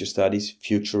 future studies,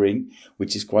 futuring,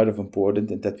 which is quite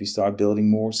important, and that we start building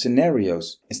more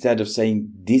scenarios. Instead of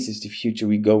saying this is the future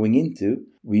we're going into,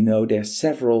 we know there are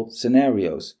several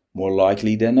scenarios, more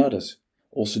likely than others.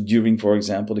 Also during, for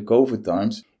example, the COVID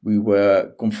times, we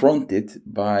were confronted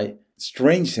by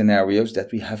strange scenarios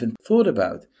that we haven't thought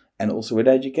about, and also with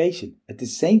education. At the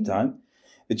same time,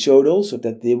 it showed also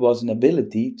that there was an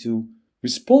ability to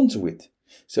respond to it.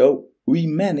 So we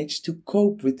managed to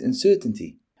cope with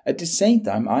uncertainty. At the same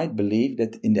time, I believe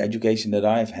that in the education that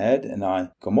I've had and I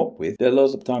come up with, there are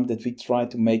lots of times that we try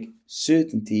to make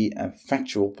certainty and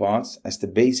factual parts as the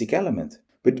basic element.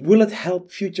 But will it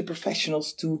help future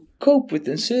professionals to cope with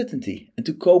uncertainty and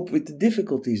to cope with the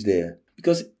difficulties there?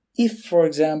 Because if, for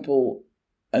example,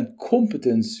 a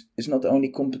competence is not only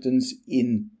competence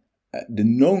in the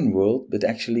known world, but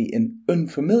actually in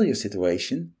unfamiliar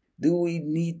situation, do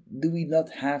we not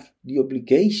have the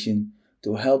obligation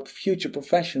to help future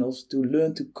professionals to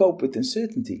learn to cope with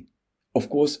uncertainty? Of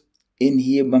course, in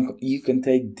here you can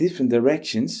take different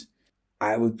directions.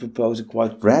 I would propose a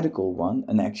quite radical one,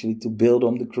 and actually to build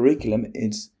on the curriculum,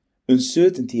 it's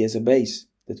uncertainty as a base,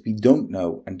 that we don't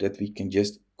know and that we can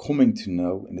just coming to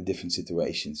know in the different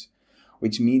situations,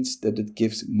 which means that it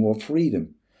gives more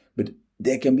freedom. But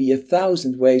there can be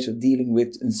 1,000 ways of dealing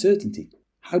with uncertainty.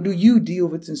 How do you deal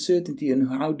with uncertainty, and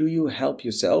how do you help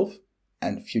yourself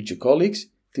and future colleagues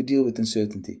to deal with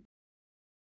uncertainty?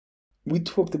 We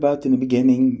talked about in the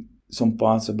beginning some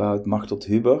parts about Machtel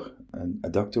Huber, a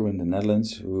doctor in the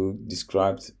Netherlands who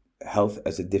described health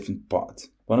as a different part.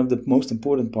 One of the most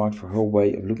important parts for her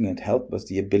way of looking at health was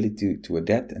the ability to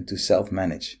adapt and to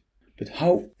self-manage. But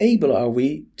how able are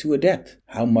we to adapt?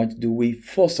 How much do we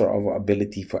foster our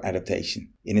ability for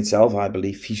adaptation? In itself, I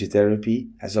believe physiotherapy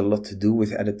has a lot to do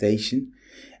with adaptation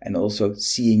and also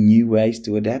seeing new ways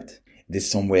to adapt. It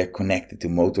is somewhere connected to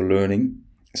motor learning,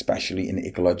 especially in the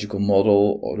ecological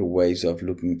model or the ways of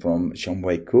looking from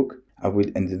Sean-Wei Cook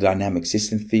and the dynamic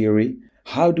system theory.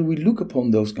 How do we look upon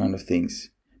those kind of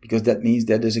things? Because that means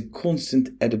that there's a constant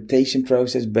adaptation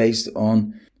process based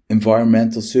on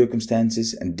environmental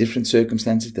circumstances and different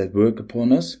circumstances that work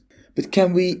upon us. But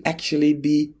can we actually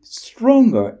be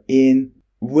stronger in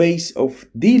ways of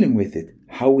dealing with it?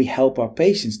 How we help our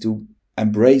patients to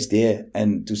embrace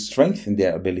and to strengthen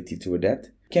their ability to adapt?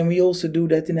 Can we also do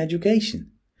that in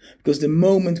education? Because the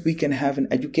moment we can have an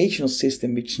educational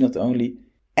system which is not only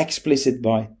explicit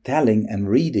by telling and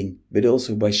reading, but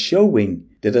also by showing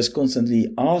that us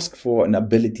constantly ask for an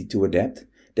ability to adapt,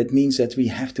 that means that we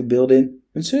have to build in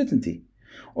uncertainty,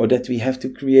 or that we have to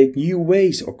create new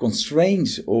ways or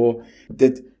constraints, or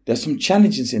that there's some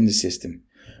challenges in the system.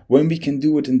 When we can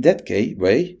do it in that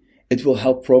way, it will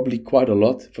help probably quite a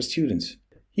lot for students.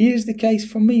 Here's the case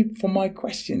for me, for my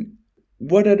question.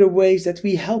 What are the ways that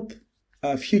we help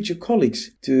future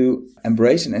colleagues to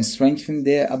embrace and strengthen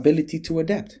their ability to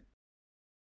adapt?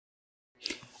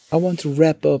 I want to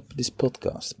wrap up this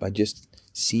podcast by just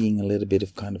seeing a little bit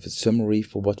of kind of a summary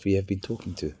for what we have been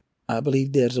talking to. I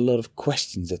believe there's a lot of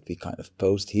questions that we kind of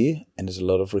posed here, and there's a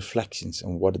lot of reflections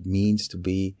on what it means to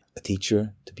be a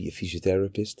teacher, to be a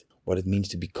physiotherapist, what it means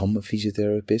to become a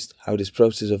physiotherapist, how this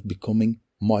process of becoming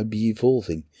might be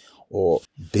evolving or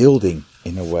building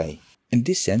in a way. In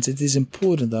this sense, it is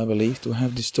important, I believe, to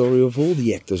have the story of all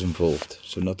the actors involved.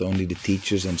 So not only the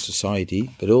teachers and society,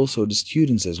 but also the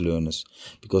students as learners.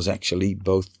 Because actually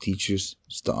both teachers,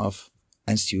 staff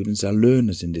and students are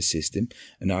learners in this system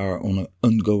and are on an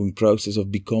ongoing process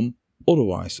of become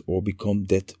otherwise or become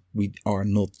that we are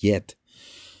not yet.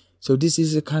 So this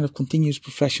is a kind of continuous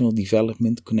professional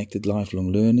development, connected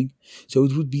lifelong learning. So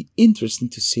it would be interesting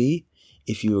to see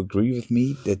if you agree with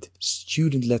me that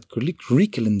student-led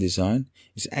curriculum design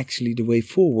is actually the way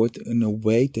forward in a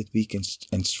way that we can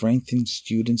strengthen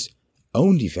students'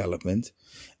 own development,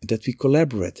 and that we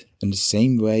collaborate in the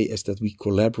same way as that we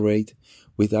collaborate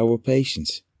with our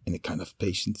patients in a kind of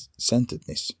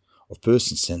patient-centeredness or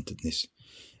person-centeredness.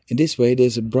 In this way,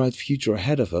 there's a bright future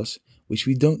ahead of us, which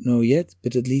we don't know yet,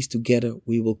 but at least together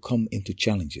we will come into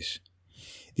challenges.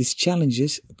 These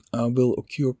challenges will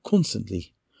occur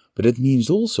constantly. But it means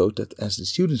also that, as the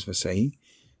students were saying,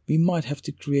 we might have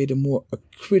to create a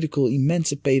critical,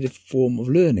 emancipated form of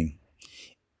learning.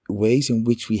 Ways in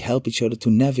which we help each other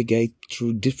to navigate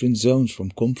through different zones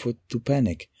from comfort to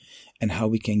panic, and how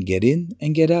we can get in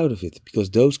and get out of it, because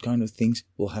those kind of things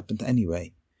will happen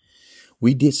anyway.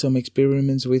 We did some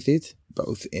experiments with it,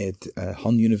 both at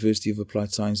Han University of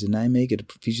Applied Science in Nijmegen, the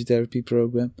physiotherapy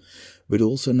program, but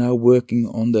also now working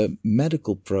on the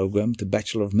medical program, the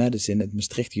Bachelor of Medicine at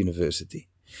Maastricht University.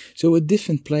 So at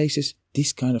different places,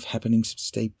 these kind of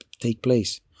happenings take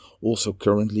place. Also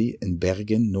currently in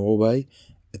Bergen, Norway,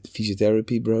 at the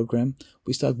physiotherapy program,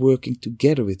 we start working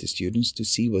together with the students to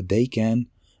see what they can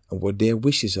and what their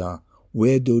wishes are.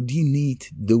 Where do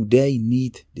they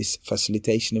need this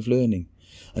facilitation of learning?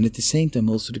 And at the same time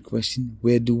also the question,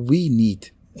 where do we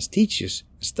need, as teachers,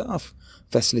 as staff,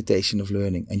 facilitation of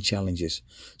learning and challenges?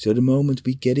 So the moment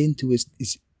we get into is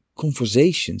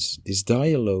conversations, these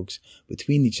dialogues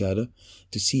between each other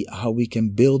to see how we can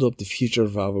build up the future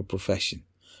of our profession.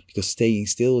 Because staying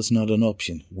still is not an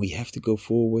option. We have to go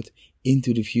forward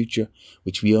into the future,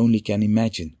 which we only can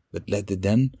imagine, but let it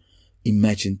then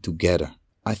imagine together.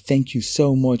 I thank you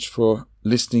so much for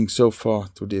listening so far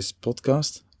to this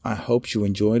podcast. I hope you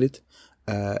enjoyed it.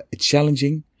 It's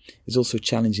challenging. It's also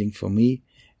challenging for me.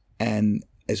 And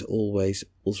as always,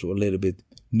 also a little bit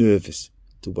nervous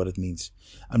to what it means.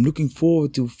 I'm looking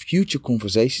forward to future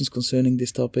conversations concerning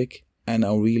this topic. And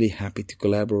I'm really happy to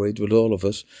collaborate with all of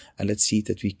us. And let's see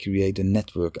that we create a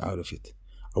network out of it.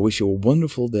 I wish you a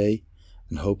wonderful day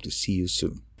and hope to see you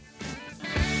soon.